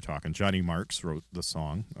like you were talking, Johnny Marks wrote the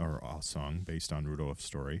song, or a song based on Rudolph's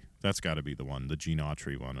story. That's got to be the one, the Gene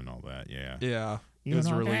Autry one and all that. Yeah. Yeah. It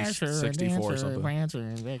was released 64 or something.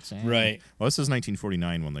 Right. Well, this is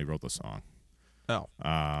 1949 when they wrote the song. Oh.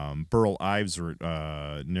 Burl Ives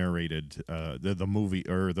narrated the movie,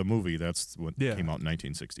 or the movie. That's what came out in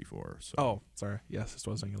 1964. So Oh, sorry. Yes, this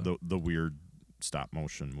was thinking the weird stop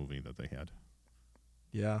motion movie that they had.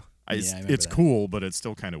 Yeah. I remember It's that. cool, but it's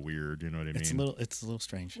still kind of weird. You know what I mean? It's a little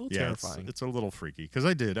strange. A little Yeah, terrifying. it's a little freaky because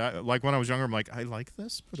like when I was younger, I'm like, I like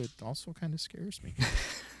this, but it also kind of scares me.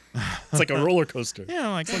 It's like a roller coaster. Yeah,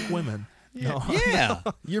 like It's like women. Yeah. No. Yeah.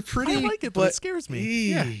 You're pretty. I like it, but it scares me.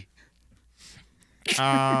 Yeah.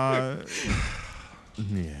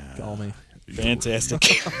 yeah. Call me.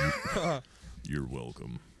 Fantastic. You're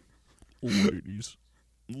welcome, Ladies.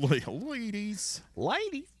 ladies.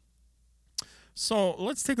 Ladies. So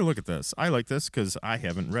let's take a look at this. I like this because I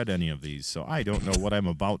haven't read any of these, so I don't know what I'm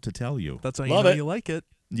about to tell you. That's how you Love know it. you like it.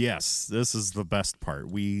 Yes, this is the best part.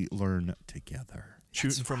 We learn together.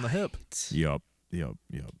 Shooting from the hip. Yep.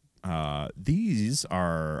 These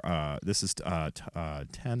are this is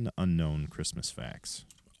 10 unknown Christmas facts.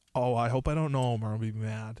 Oh, I hope I don't know them or I'll be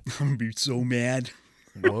mad. I'm gonna be so mad.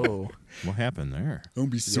 Whoa. What happened there? I'm gonna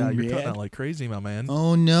be so Yeah, you're cutting mad. out like crazy, my man.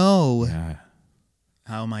 Oh no. Yeah.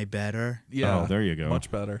 How am I better? Yeah. Oh, there you go. Much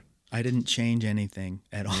better. I didn't change anything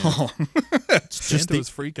at all. Santa was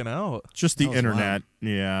freaking out. Just the That was internet.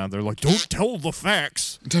 Yeah, they're like, don't tell the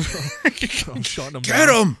facts. I'm shutting them Get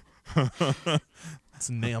down. him. It's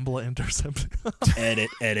Nambla intercept. Edit.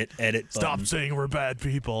 Stop button. saying we're bad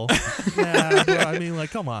people. Nah, but I mean, like,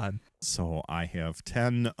 come on. So I have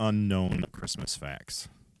 10 unknown Christmas facts.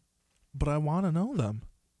 But I want to know them.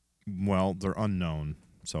 Well, they're unknown.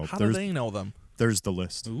 So How do they know them? there's the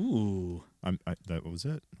list. Ooh. That was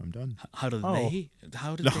it. I'm done. How did Oh. they?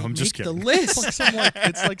 How did No, they I'm make just the kidding. list?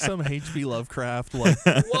 It's like some H.P. Lovecraft. Like,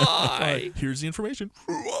 Why? here's the information.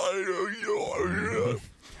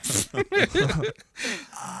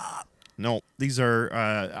 No, these are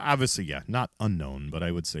obviously, not unknown, but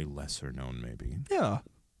I would say lesser known maybe. Yeah.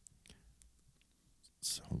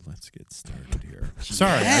 So let's get started here.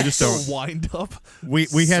 Sorry, I just Yes. don't. Wind up. We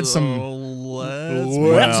had So some Let's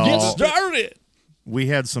Well- get started. we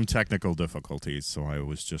had some technical difficulties, so I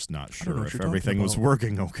was just not know sure what if you're talking everything was about.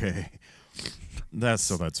 working okay.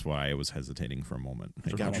 That's why I was hesitating for a moment.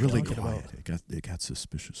 It What got are you really talking quiet. It got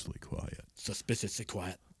suspiciously quiet. Suspiciously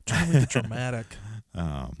quiet. Totally the dramatic.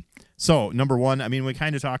 So, number one, I mean, we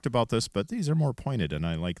kind of talked about this, but these are more pointed, and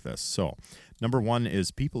I like this. So, number one is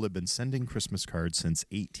people have been sending Christmas cards since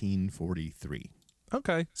 1843.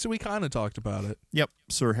 Okay, so we kind of talked about it. Yep,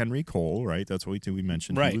 Sir Henry Cole, right? That's what we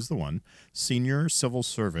mentioned. Right. He was the one. Senior civil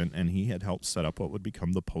servant, and he had helped set up what would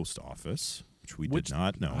become the post office, which we did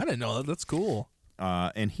not know. I didn't know that. That's cool.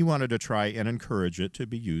 And he wanted to try and encourage it to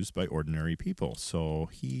be used by ordinary people. So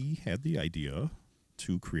he had the idea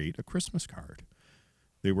to create a Christmas card.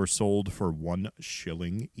 They were sold for 1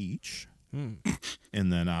 shilling each. And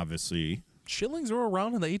then obviously, Shillings were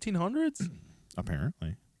around in the 1800s?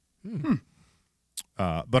 apparently.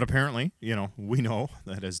 But apparently, we know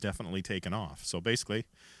that has definitely taken off. So basically,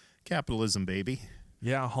 capitalism, baby.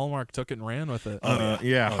 Yeah, Hallmark took it and ran with it.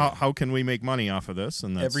 How can we make money off of this?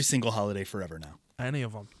 And that's Every single holiday forever now. Any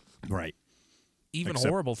of them. right. Even Except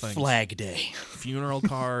horrible things. Flag Day. Funeral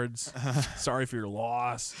cards. Sorry for your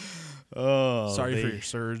loss. Oh. Sorry for your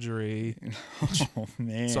surgery. Oh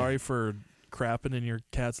man. Sorry for crapping in your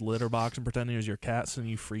cat's litter box and pretending it was your cat's and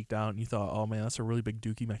you freaked out and you thought, oh man, that's a really big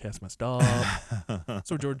dookie. My cat's messed up.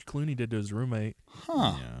 That's what George Clooney did to his roommate.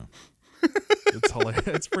 Huh. Yeah. It's hilarious.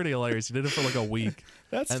 It's pretty hilarious. He did it for like a week.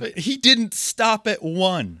 He didn't stop at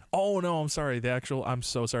 1. Oh no, I'm sorry. I'm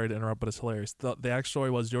so sorry to interrupt, but it's hilarious. The actual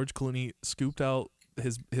story was George Clooney scooped out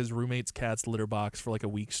his roommate's cat's litter box for like a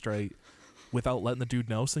week straight without letting the dude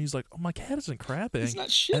know. So he's like, "Oh, my cat isn't crapping." He's not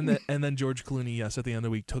shitting. And then George Clooney, yes, at the end of the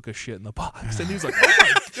week, took a shit in the box, and he was like, "Oh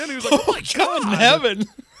my!" And he was like, "Oh my God in god!" heaven.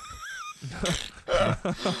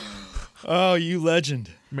 Oh, you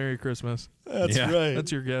legend. Merry Christmas. That's Yeah. right.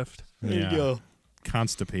 That's your gift. There you go.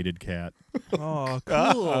 Constipated cat. Oh,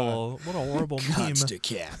 cool. What a horrible meme. Consta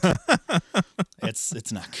cat.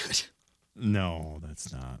 It's not good. No,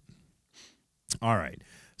 that's not. All right.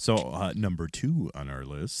 So number 2 on our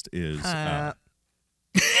list is I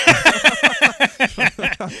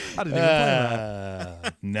didn't even play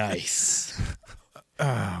that. Nice.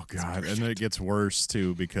 oh god, and it gets worse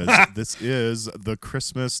too because this is the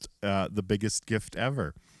the biggest gift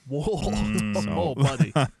ever. Whoa. So- Oh,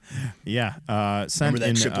 buddy. Yeah, sent Remember that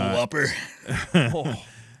in, triple whopper? Oh.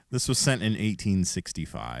 This was sent in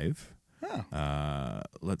 1865. Oh.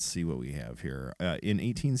 Let's see what we have here. In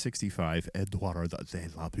 1865, Edouard de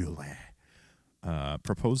la Boule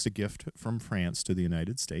proposed a gift from France to the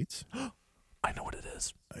United States. I know what it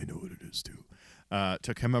is. I know what it is too.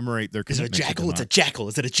 To commemorate their Is it a commitment to jackal? It's a jackal.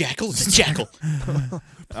 Is it a jackal? It's a jackal.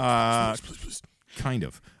 kind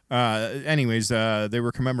of. Anyways, they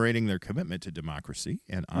were commemorating their commitment to democracy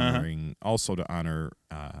and also to honor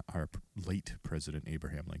our late President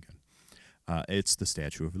Abraham Lincoln. It's the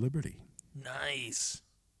Statue of Liberty. Nice.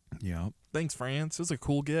 Yeah, Thanks, France. It was a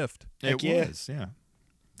cool gift. Heck it yeah. was. Yeah.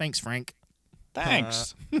 Thanks, Frank.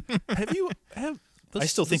 Thanks. Have I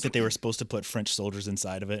still think that they were supposed to put French soldiers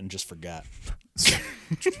inside of it and just forgot.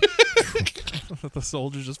 the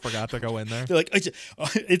soldiers just forgot to go in there? They're like,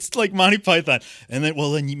 it's like Monty Python. And then,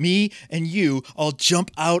 then me and you all jump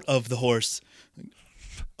out of the horse.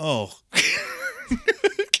 Oh.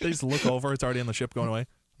 They just look over. It's already on the ship going away.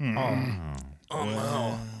 Oh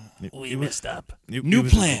no, we messed up. New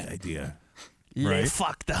was a plan. good idea. You Right.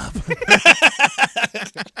 fucked up.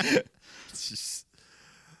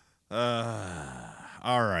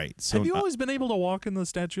 All right. So Have you always been able to walk in the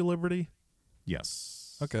Statue of Liberty?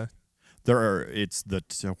 yes. Okay. There are. It's the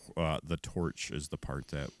torch is the part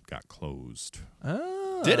that got closed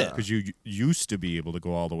Did it? because you used to be able to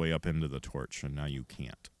go all the way up into the torch and now you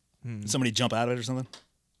can't. Somebody jump out of it or something?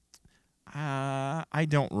 I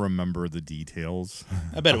don't remember the details.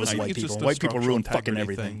 I bet it was I think white it's just people. a White people structural ruined fucking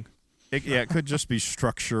integrity everything. thing. It could just be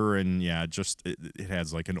structure and just it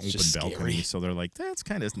has like an open just balcony, scary. so they're like that's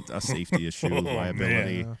kind of a safety issue,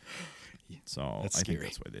 liability. Yeah. So That's I think scary.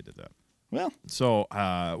 that's why they did that. Well, So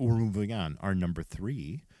we're moving on. Our number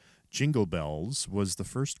 3, Jingle Bells, was the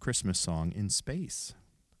first Christmas song in space.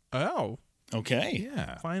 Oh, okay.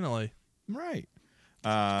 Yeah, finally. right.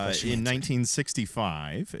 Question In answered.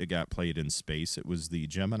 1965, it got played in space. It was the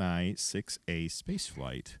Gemini 6A space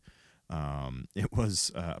flight. It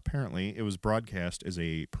was apparently it was broadcast as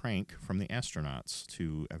a prank from the astronauts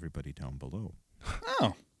to everybody down below.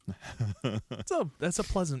 Oh. That's a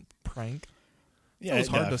pleasant prank. Yeah, It was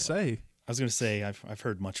hard no, to say. I was going to say, I've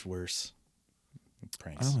heard much worse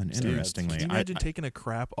pranks. Oh, and Scareheads. interestingly, Can you imagine taking a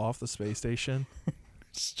crap off the space station,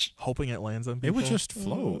 hoping it lands on it people? would just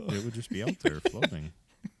float. It would just be out there floating.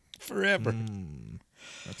 Forever.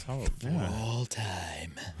 That's how. Yeah. All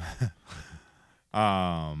time.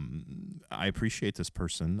 I appreciate this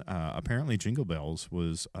person. Apparently, Jingle Bells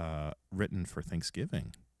was written for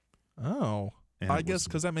Thanksgiving. Oh. And I it guess was-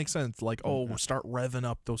 because that makes sense. Like, start revving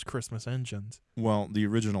up those Christmas engines. Well, the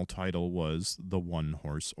original title was The One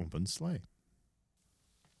Horse Open Sleigh.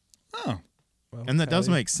 Oh. Well, And that does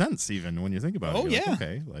okay. make sense even when you think about it. Oh, You're like, yeah.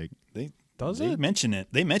 okay, like Does They it? mention it.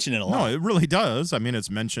 They mention it a no, lot. it really does. I mean, it's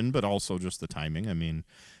mentioned, but also just the timing. I mean,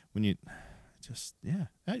 when you just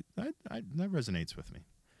that resonates with me.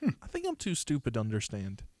 I think I'm too stupid to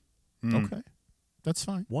understand. Okay, that's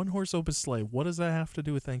fine. One horse open sleigh. What does that have to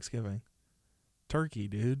do with Thanksgiving? Turkey,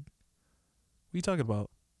 dude. What are you talking about?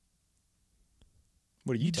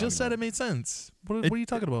 What are you You talking just said about? it made sense. What It- are you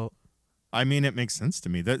talking about? I mean, it makes sense to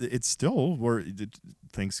me that it's still where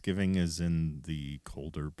Thanksgiving is in the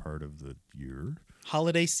colder part of the year.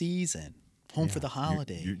 Holiday season. Home for the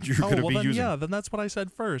holiday. You're Oh, going to well be then, using. yeah, then that's what I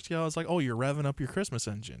said first. Yeah, I was like, oh, you're revving up your Christmas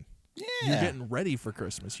engine. yeah. You're getting ready for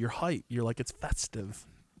Christmas. You're hype. You're like, it's festive.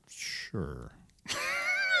 Sure.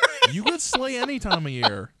 You could slay any time of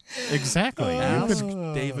year. Exactly. You Ask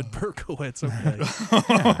could- David Berkowitz. Okay.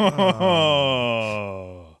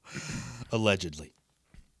 Oh. Allegedly.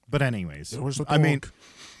 but anyways, It was a I mean,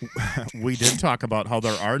 dog. we did talk about how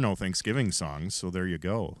there are no Thanksgiving songs, so there you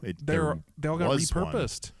go. they all got was one.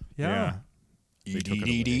 repurposed. Yeah. They Eat, took it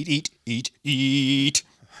eat, away. eat, eat.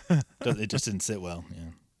 It just didn't sit well. Yeah.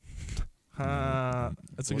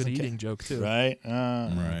 That's a Wasn't good ca- eating joke too. Right?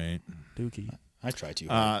 Right. Dookie. I try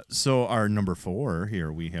to. So our number 4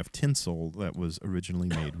 here, we have tinsel that was originally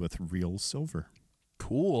made with real silver.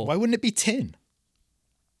 Cool. Why wouldn't it be tin?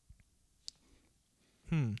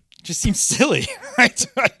 Hmm. Just seems silly. Right?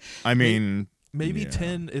 I mean, Maybe Yeah.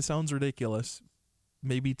 tin, it sounds ridiculous.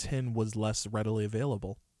 Maybe tin was less readily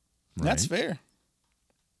available. That's Right? fair.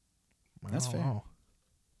 That's I fair. don't know.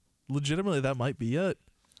 Legitimately, that might be it.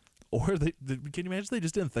 Or can you imagine they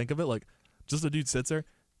just didn't think of it? Like, just a dude sits there.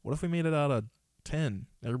 What if we made it out of tin?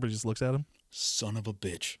 Everybody just looks at him. Son of a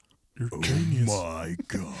bitch. You're genius. My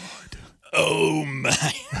God. Oh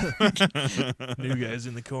my. New guy's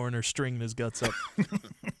in the corner stringing his guts up.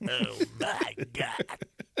 Oh my God.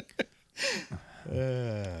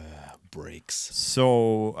 Breaks.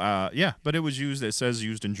 So yeah, but it was used. It says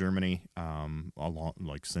used in Germany, a long,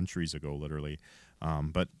 like centuries ago, literally.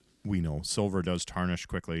 But we know silver does tarnish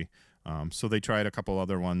quickly. So they tried a couple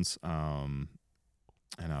other ones, and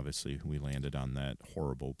obviously we landed on that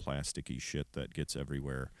horrible plasticky shit that gets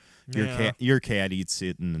everywhere. Yeah. Your cat eats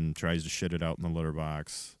it and then tries to shit it out in the litter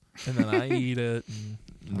box. And then I eat it.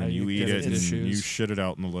 And then you eat get it and issues. you shit it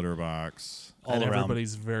out in the litter box. All And around.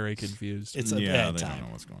 everybody's very confused. It's a Yeah, bad they time. don't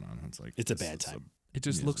know what's going on. It's like It's a bad time. It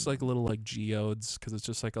just Yes. looks like little like geodes because it's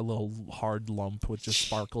just like a little hard lump with just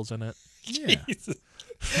sparkles in it. Yeah. Jesus.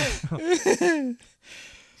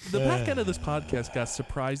 The back end of this podcast got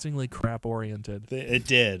surprisingly crap oriented. It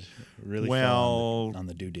did. Really Well- fell on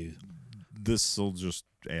the doo-doo. This will just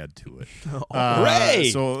add to it. Hooray!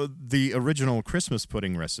 So the original Christmas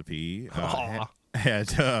pudding recipe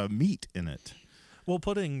had meat in it. Well,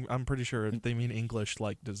 pudding, I'm pretty sure they mean English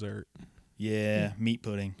like dessert. Yeah, meat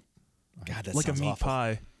pudding. God, that like a sounds meat awful.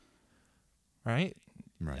 pie. Right?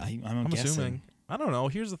 Right. I'm I'm guessing. assuming. I don't know.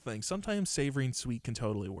 Here's the thing. Sometimes savory and sweet can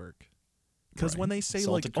totally work. Because when Right. they say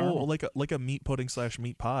Salted like, caramel. like a meat pudding /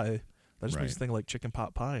 meat pie, that just makes Right. you think like chicken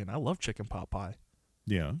pot pie, and I love chicken pot pie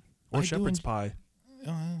Yeah. or I do shepherd's en- pie.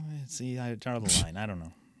 See, I draw the line. I don't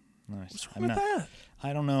know. What's wrong I'm with not. that?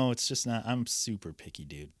 I don't know. It's just not. I'm super picky,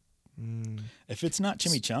 dude. If it's not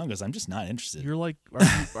chimichangas, I'm just not interested. You're like,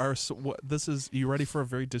 this is. You ready for a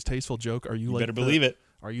very distasteful joke? Are you, You like better believe it.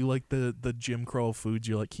 Are you like the Jim Crow foods?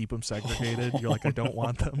 You like keep them segregated. You're like, I don't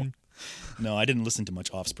want them. No, I didn't listen to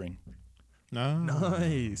much Offspring. No.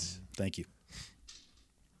 Nice. Thank you.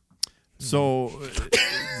 So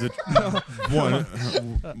the one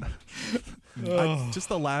Just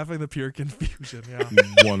the laughing, the pure confusion. Yeah.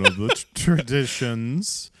 one of the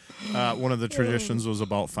traditions. One of the traditions was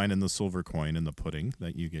about finding the silver coin in the pudding.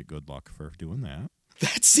 That you get good luck for doing that.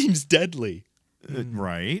 That seems deadly.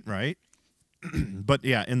 Right. But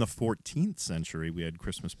yeah, in the 14th century, we had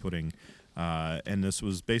Christmas pudding, and this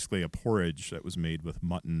was basically a porridge that was made with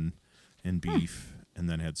mutton and beef, and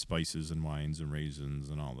then had spices and wines and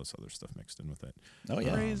raisins and all this other stuff mixed in with it. Oh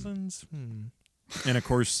yeah. Raisins. And of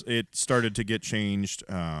course, it started to get changed.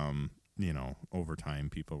 Over time,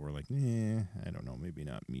 people were like, I don't know, maybe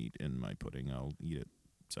not meat in my pudding. I'll eat it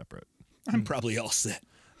separate. I'm probably all set.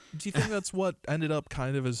 Do you think that's what ended up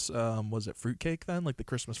kind of as, was it fruitcake then? Like the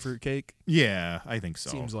Christmas fruitcake? Yeah, I think so.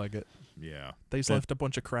 Seems like it. Yeah. They just left a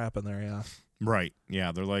bunch of crap in there, yeah. Right.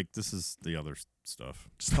 Yeah, they're like, this is the other stuff.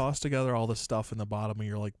 Just toss together all the stuff in the bottom of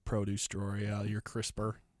your like produce drawer, yeah, your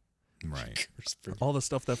crisper. Right. All the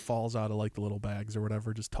stuff that falls out of like the little bags or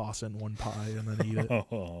whatever, just toss in one pie and then eat it.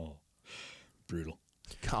 Oh, brutal.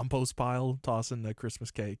 Compost pile, toss in the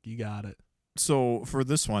Christmas cake. You got it. So for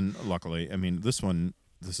this one, luckily,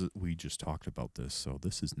 we just talked about this, so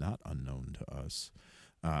this is not unknown to us.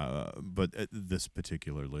 But this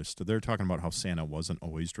particular list, they're talking about how Santa wasn't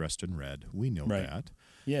always dressed in red. We know Right. that.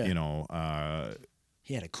 Yeah.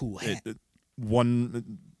 He had a cool hat.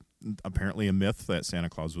 Apparently a myth that Santa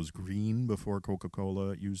Claus was green before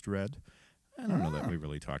Coca-Cola used red. I don't know that we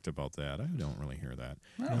really talked about that. I don't really hear that.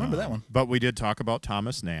 I don't remember that one. But we did talk about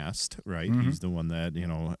Thomas Nast, right? Mhm. He's the one that,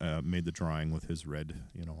 made the drawing with his red,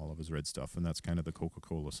 all of his red stuff. And that's kind of the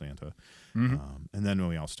Coca-Cola Santa. Mhm. And then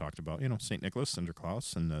we also talked about, St. Nicholas,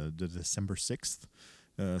 Sinterklaas, and the December 6th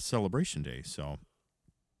celebration day. So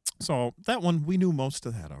that one, we knew most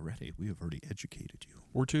of that already. We have already educated you.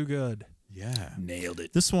 We're too good. Yeah. Nailed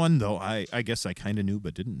it. This one, though, I guess I kind of knew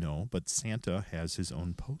but didn't know, but Santa has his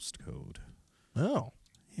own postcode. Oh.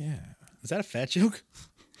 Yeah. Is that a fat joke?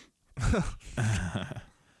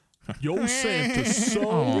 Yo, Santa's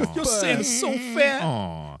so Your Santa's so fat.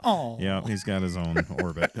 Aw. Oh. Yeah, he's got his own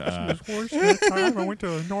orbit. time I went to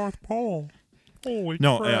the North Pole. Holy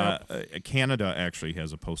crap. Canada actually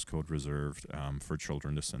has a postcode reserved for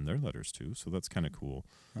children to send their letters to, so that's kind of cool.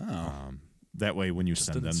 Oh. That way, when you Just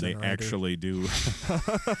send an them, they incinerator. actually do.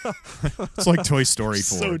 It's like Toy Story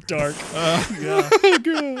 4. So dark. Yeah.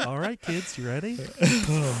 All right, kids, you ready?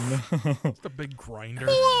 Just a big grinder.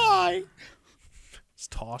 Why?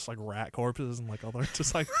 Just toss like rat corpses and like other,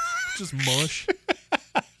 just mush.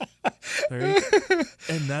 There you go.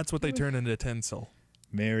 And that's what they turn into tinsel.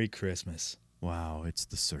 Merry Christmas. Wow, it's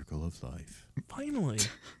the circle of life. Finally.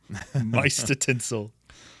 Mice to tinsel.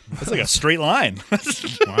 That's like a straight line.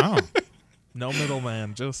 Wow. No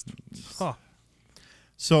middleman. Just, huh.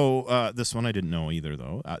 So this one I didn't know either,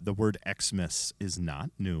 though. The word Xmas is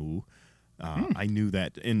not new. I knew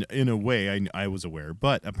that in a way. I was aware,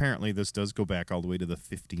 but apparently this does go back all the way to the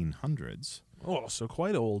 1500s. Oh, so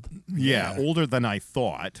quite old. Yeah, older than I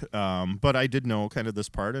thought. But I did know kind of this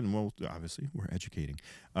part, and obviously we're educating.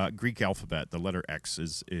 Greek alphabet, the letter X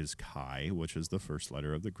is Chi, which is the first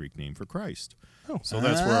letter of the Greek name for Christ. Oh. So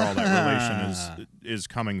that's where all that relation is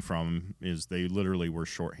coming from. Is they literally were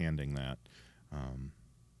shorthanding that.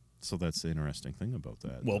 So that's the interesting thing about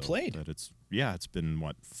that. Well played. That it's been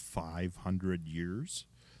 500 years.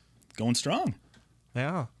 Going strong.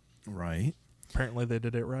 Yeah. Right. Apparently they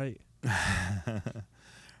did it right.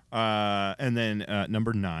 And then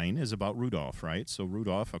number 9 is about Rudolph, right? So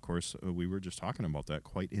Rudolph, of course, we were just talking about that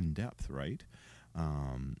quite in depth, right?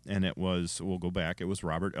 And it was, we'll go back, it was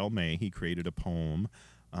Robert L. May. He created a poem.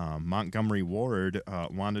 Montgomery Ward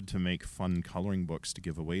wanted to make fun coloring books to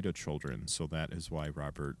give away to children, so that is why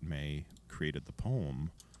Robert May created the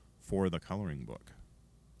poem for the coloring book.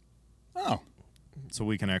 Oh. So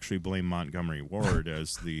we can actually blame Montgomery Ward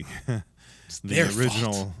as the their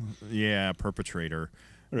original fault. Perpetrator.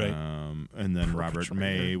 Right. And then Robert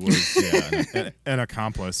May was an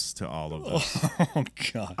accomplice to all of this. Oh,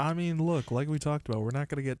 God. I mean, look, like we talked about, we're not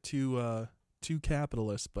going to get too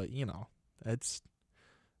capitalist, but, it's,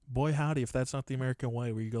 boy howdy if that's not the American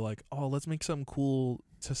way, where you go like, oh, let's make something cool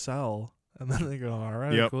to sell. And then they go, all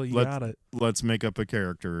right, cool, you got it. Let's make up a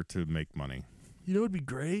character to make money. You know what would be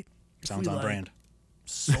great? Sounds on brand.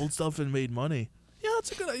 Sold stuff and made money. Yeah,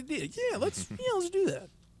 that's a good idea. Yeah, let's do that.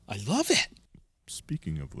 I love it.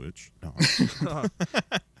 Speaking of which, no.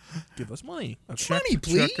 Give us money. Money,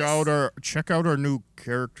 please. Check out our new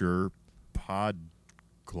character, Pod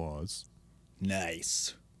Claus.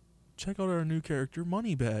 Nice. Check out our new character,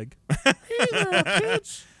 Moneybag. Hey there,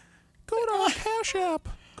 kids. Go to our Cash App.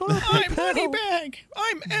 Go to I'm Moneybag.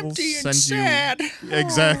 I'm empty and sad.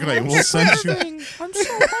 Exactly. We'll send you. I'm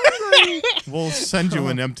so hungry. We'll send you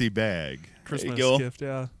an empty bag. Christmas go. gift,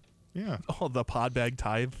 yeah. Yeah. Oh, the Podbag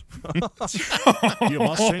tithe. You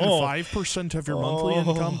must send 5% of your monthly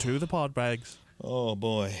income to the Podbags. Oh,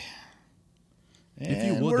 boy. If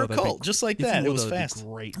you And would, we're though, a cult, just like that. It was that'd fast. be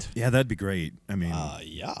great. Yeah, that'd be great. I mean,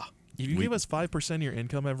 Yeah. If you give us 5% of your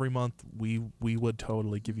income every month, we would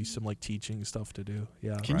totally give you some teaching stuff to do.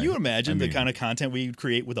 Yeah. Can you imagine the kind of content we would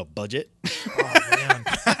create with a budget? Oh man.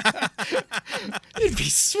 It'd be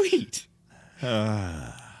sweet.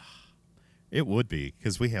 it would be,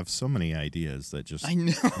 because we have so many ideas that just I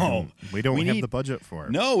know. we don't We have need- the budget for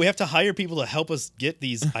it. No, we have to hire people to help us get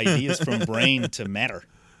these ideas from brain to matter.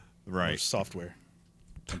 Or Right. software.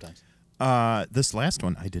 Sometimes. This last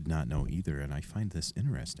one I did not know either, and I find this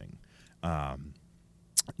interesting.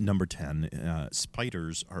 Number 10,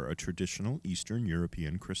 spiders are a traditional Eastern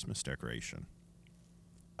European Christmas decoration.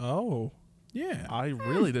 Oh, Yeah. I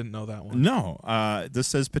really didn't know that one. No. This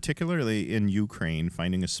says particularly in Ukraine,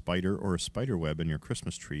 finding a spider or a spider web in your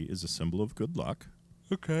Christmas tree is a symbol of good luck.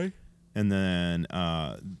 Okay. And then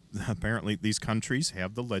apparently these countries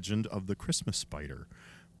have the legend of the Christmas spider,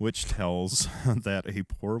 which tells that a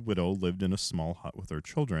poor widow lived in a small hut with her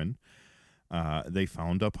children. They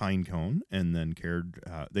found a pine cone and then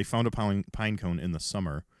they found a pine cone in the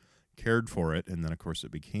summer, cared for it, and then, of course,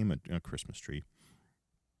 it became a Christmas tree.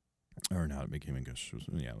 Or not, it became a Christmas.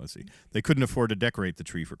 Yeah, let's see. They couldn't afford to decorate the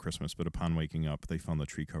tree for Christmas, but upon waking up, they found the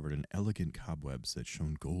tree covered in elegant cobwebs that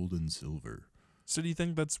shone gold and silver. So do you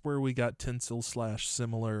think that's where we got tinsel /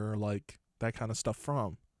 similar, or like that kind of stuff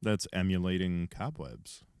from? That's emulating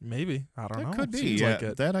cobwebs. Maybe. I don't know. That could be. Seems Yeah, like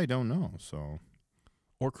it. that I don't know. So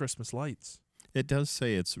Or Christmas lights. it does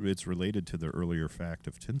say it's related to the earlier fact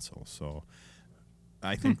of tinsel. So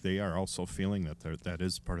I think they are also feeling that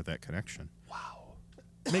is part of that connection. Wow.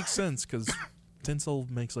 Makes sense, because tinsel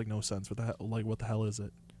makes like no sense. What the hell is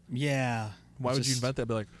it? Yeah. Why would you invent that?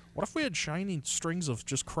 Be like, what if we had shiny strings of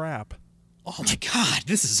just crap? Oh, my God.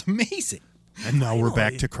 This is amazing. And now we're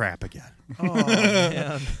back Finally. to crap again. Oh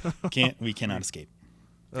man. We cannot escape.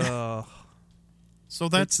 So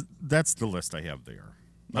that's the list I have there.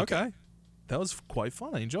 Okay. That was quite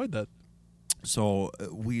fun. I enjoyed that. So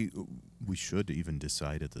we should even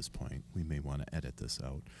decide at this point. We may want to edit this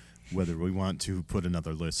out, whether we want to put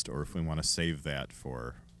another list or if we want to save that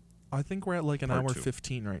for. I think we're at like an Part hour 2.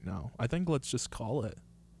 15 right now. I think let's just call it.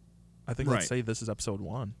 I think Right. let's say this is episode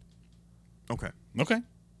 1. Okay. Okay.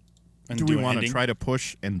 And Do we an want to ending? try to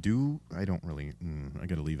push and do? I don't really. I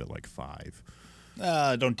got to leave it like 5.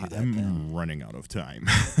 Don't do that. I'm Then. running out of time.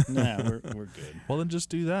 Nah, we're good. Well, then just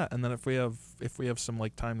do that, and then if we have some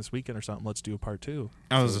like time this weekend or something, let's do a part 2.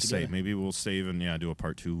 I was So to say together. maybe we'll save and do a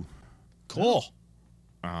part 2 Cool.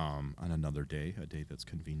 on another day, a day that's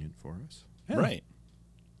convenient for us. Yeah. Right.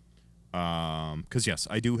 Because yes,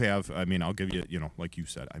 I do have. I mean, I'll give you. Like you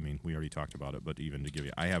said. I mean, we already talked about it, but even to give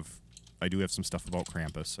you, I do have some stuff about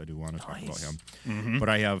Krampus. I do want to talk about him. Mm-hmm. But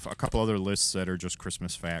I have a couple other lists that are just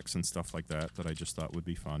Christmas facts and stuff like that I just thought would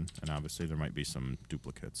be fun. And obviously there might be some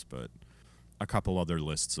duplicates, but a couple other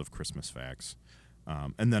lists of Christmas facts.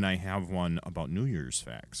 And then I have one about New Year's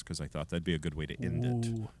facts because I thought that'd be a good way to end it.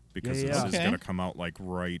 Ooh. Because Yeah. this is Okay. going to come out like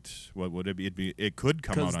what would it be? It could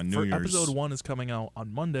come out on New Year's. Episode 1 is coming out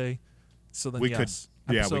on Monday, so then we yes,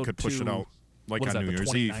 we episode could push 2, it out like what is on that, New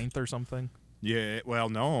the Year's 29th Eve. or something? Yeah, well,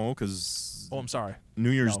 no, because Oh, I'm sorry.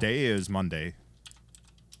 New Year's No. Day is Monday.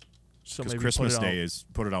 So Because maybe Christmas put it Day out is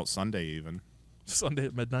put it out Sunday even. Sunday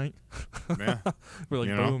at midnight. Yeah. We're like,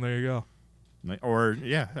 You know? boom, there you go. Or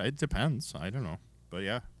yeah, it depends. I don't know, but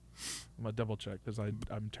yeah. I'm gonna double check because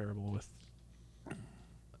I'm terrible with.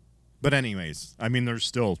 But anyways, I mean, there's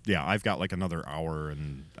still I've got like another hour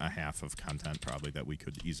and a half of content probably that we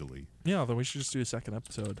could easily. Yeah, then we should just do a second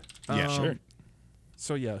episode. Yeah, sure.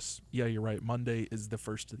 So yes, you're right. Monday is the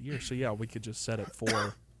first of the year. So yeah, we could just set it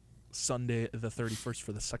for Sunday the 31st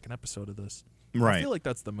for the second episode of this. I Right. feel like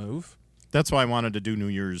that's the move. That's why I wanted to do New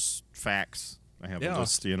Year's facts. I have Yeah. a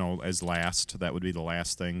list, as last. That would be the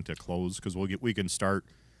last thing to close because we can start.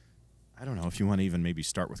 I don't know if you want to even maybe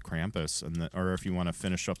start with Krampus or if you want to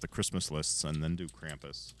finish up the Christmas lists and then do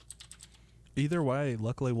Krampus. Either way,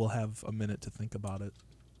 luckily we'll have a minute to think about it.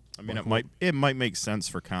 I mean, Well, it might make sense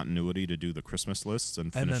for continuity to do the Christmas lists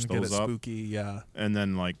and And finish then get those it up, spooky, yeah. and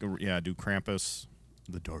then do Krampus,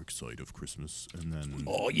 the dark side of Christmas, and then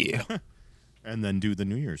Oh yeah. and then do the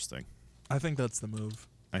New Year's thing. I think that's the move.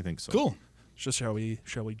 I think so. Cool. Just shall we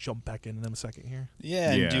jump back in a second here?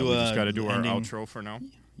 Yeah. Yeah, And do we just got to do ending. our outro for now.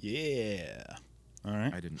 Yeah. All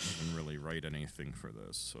right. I didn't even really write anything for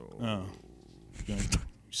this, so. Oh.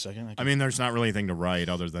 Second. I mean, there's not really anything to write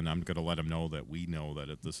other than I'm going to let them know that we know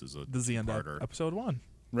that this is a This is the end of two-parter. episode 1.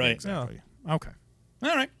 right. Exactly. Okay.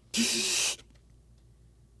 All right.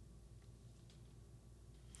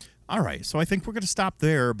 All right, so I think we're going to stop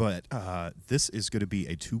there, but this is going to be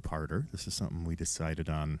a two-parter. This is something we decided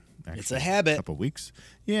on. Actually, It's a habit. A couple weeks.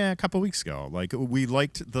 Yeah, a couple weeks ago. Like we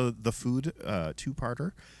liked the food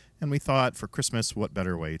two-parter, and we thought for Christmas, what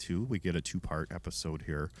better way to? We get a two-part episode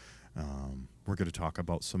here. We're going to talk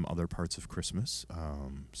about some other parts of Christmas,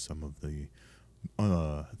 some of the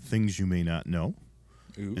things you may not know,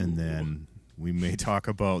 Ooh. and then we may talk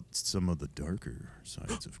about some of the darker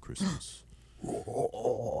sides of Christmas.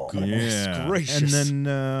 Yeah, gracious. and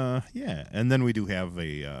then and then we do have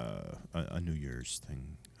a New Year's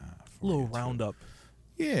thing. For Little you, too. roundup.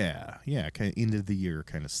 Yeah, kind of end of the year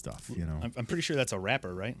kind of stuff. I'm pretty sure that's a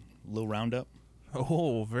rapper, right? Lil Roundup.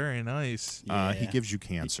 Oh, very nice. He Yeah. gives you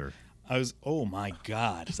cancer. I was. Oh my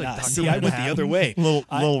God. It's like Dr. See, I went the Manhattan. other way.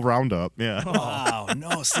 Little roundup. Yeah. Wow.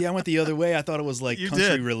 No. See, I went the other way. I thought it was like You country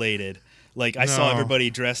did. related. Like I saw No. everybody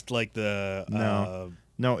dressed like the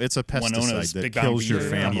No, it's a Winona's pesticide that Big Brown kills your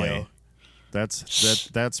Beaver family. video.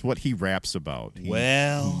 That's what he raps about. He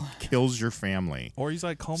Well, kills your family. Or he's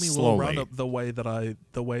like, call me Slowly. Little Roundup the way that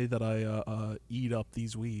I eat up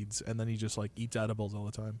these weeds, and then he just like eats edibles all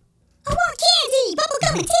the time. I want candy,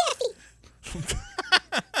 bubblegum, and taffy.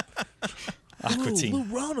 Aqua Oh, Teen.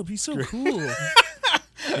 Little Roundup, he's so cool.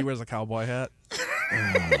 He wears a cowboy hat.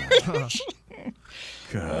 Gosh,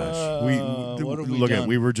 what have we look done? at.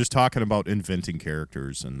 We were just talking about inventing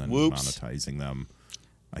characters and then Whoops. monetizing them.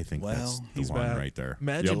 I think Well, that's the He's one bad. right there.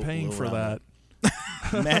 Imagine Yep. paying Little for that.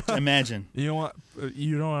 Roundup. Imagine. You don't want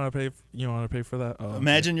to pay. You don't want to pay for that. Oh, okay.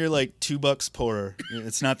 Imagine you're like $2 poorer.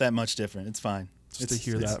 It's not that much different. It's fine. just to It's-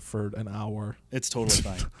 hear it's- that for an hour. It's totally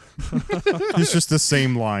fine. It's just the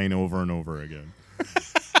same line over and over again.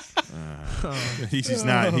 He's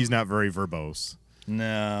not very verbose.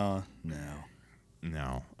 No.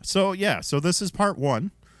 No. So this is part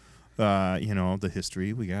 1. The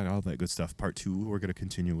history. We got all that good stuff. Part 2, we're going to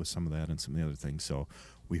continue with some of that and some of the other things. So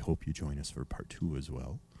we hope you join us for part 2 as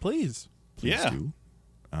well. Please. Please Yeah. do.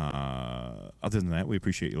 Other than that, we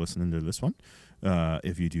appreciate you listening to this one.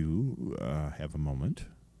 If you do have a moment,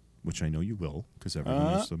 which I know you will, because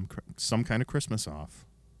everyone has some kind of Christmas off.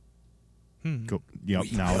 Go. Yep.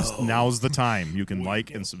 Now's the time. You can like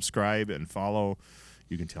and subscribe and follow.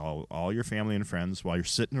 You can tell all your family and friends while you're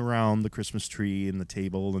sitting around the Christmas tree and the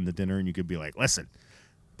table and the dinner, and you could be like, "Listen,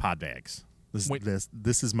 Podbags. Wait.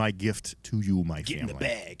 This is my gift to you, my Get family." in the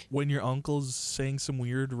bag. When your uncle's saying some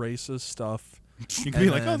weird racist stuff, You can be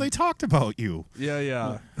like, oh, they talked about you.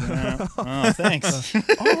 Yeah. Oh, thanks.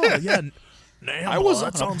 Oh, yeah.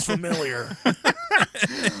 That sounds familiar.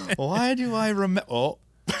 Why do I remember? Oh.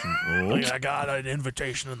 I got an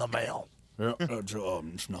invitation in the mail.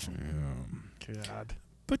 It's nothing. God.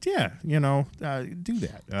 But yeah, do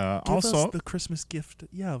that. Give Also, us the Christmas gift.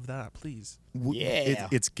 Yeah, of that, please. Yeah.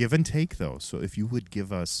 it's give and take though. So if you would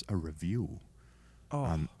give us a review,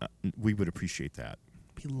 Oh, we would appreciate that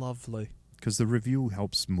be lovely. because the review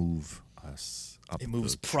helps move us up. It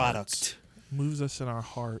moves the product. charts. Moves us in our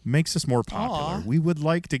heart. Makes us more popular. Aw. We would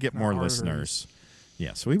like to get more arteries. listeners.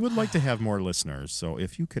 Yes, we would like to have more listeners. So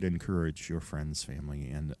if you could encourage your friends, family,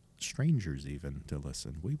 and strangers even to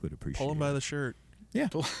listen, we would appreciate Pull him it. by the shirt. Yeah.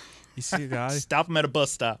 You see a guy, Stop him at a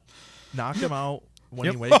bus stop. knock him out when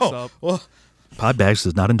Yep. he wakes Oh, up, well, Podbags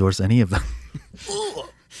does not endorse any of them.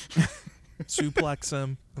 suplex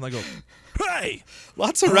him, and they go, Hey,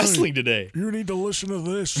 lots of wrestling today. you need to listen to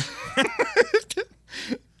this.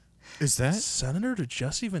 Is that Senator to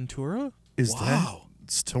Jesse Ventura? Wow.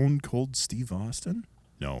 that Stone Cold Steve Austin?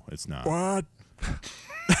 No, it's not. What?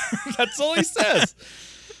 That's all he says.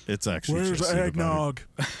 It's actually Where's Jesse the eggnog?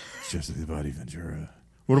 Body, Jesse the Body Ventura.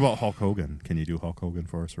 What about Hulk Hogan? Can you do Hulk Hogan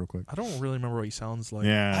for us real quick? I don't really remember what he sounds like.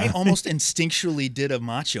 Yeah. I almost instinctually did a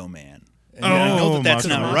Macho Man. And Oh, I know that that's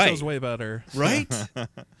Macho not Man. right. Macho's way better. Right?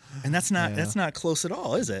 And that's not Yeah. that's not close at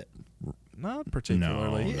all, is it? Not No,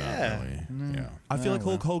 particularly. Yeah. not really. Yeah. I feel like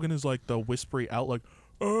Hulk Hogan is like the whispery out, like,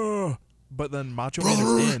 but then Macho Man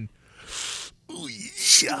is in.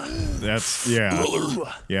 That's yeah.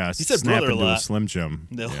 Yeah. He said snap brother a into lot. Slim Jim.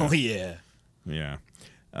 Oh yeah. Yeah.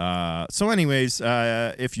 So anyways,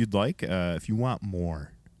 if you'd like, if you want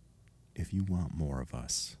more of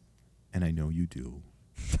us, and I know you do.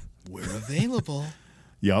 We're available.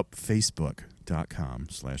 Yup,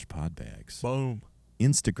 Facebook.com/podbags. Boom.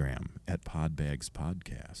 Instagram at Podbags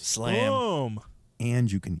Podcast. Slam. Boom.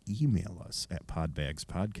 And you can email us at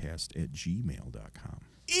podbagspodcast@gmail.com.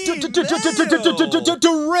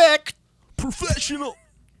 Direct. Professional.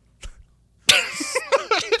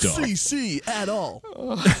 CC at all.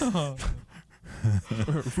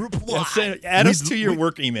 Yeah, add us to your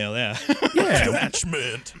work email, yeah.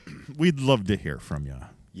 Attachment. We'd love to hear from you.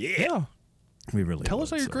 Yeah. We really Tell would, us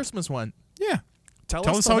how your so. Christmas went. Yeah. Tell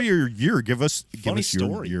us the- how your year. Give us Funny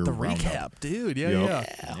story. your the roundup. recap, dude. Yeah,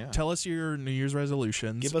 Yep. yeah. Tell us your New Year's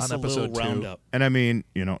resolutions Give us on a little episode 2. roundup. And I mean,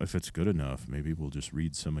 if it's good enough, maybe we'll just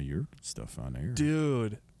read some of your stuff on air.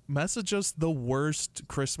 Dude, message us the worst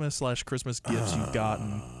Christmas/Christmas gifts you've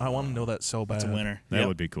gotten. I want to know that so bad. It's a winner. That Yep.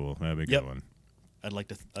 would be cool. That'd be a Yep. good one. I'd like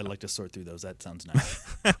to sort through those. That sounds nice.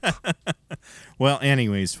 Well,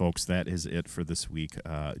 anyways, folks, that is it for this week.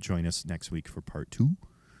 Join us next week for part 2.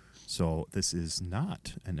 So this is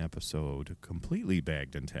not an episode completely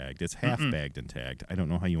bagged and tagged. It's half bagged and tagged. I don't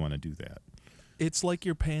know how you want to do that. It's like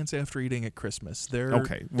your pants after eating at Christmas. They're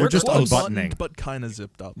Okay, we're just close. unbuttoning. but kind of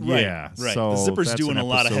zipped up. Right, Yeah, right. so The zipper's that's doing an a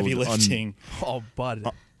lot of heavy episode lifting. Oh, bud.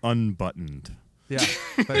 Unbuttoned. Yeah,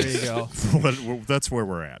 there you go. That's where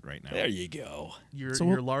we're at right now. There you go.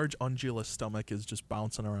 Your large ungulous stomach is just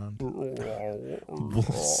bouncing around. We'll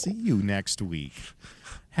see you next week.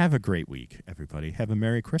 Have a great week, everybody. Have a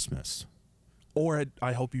Merry Christmas. Or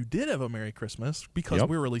I hope you did have a Merry Christmas because Yep.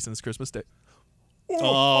 we're releasing this Christmas Day.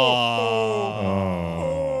 Oh.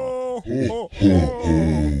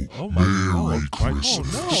 Oh my God.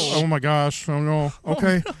 Oh my gosh. Oh no.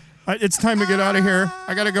 Okay. It's time to get out of here.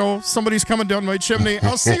 I gotta go. Somebody's coming down my chimney.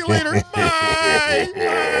 I'll see you later. Bye.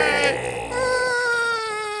 Bye.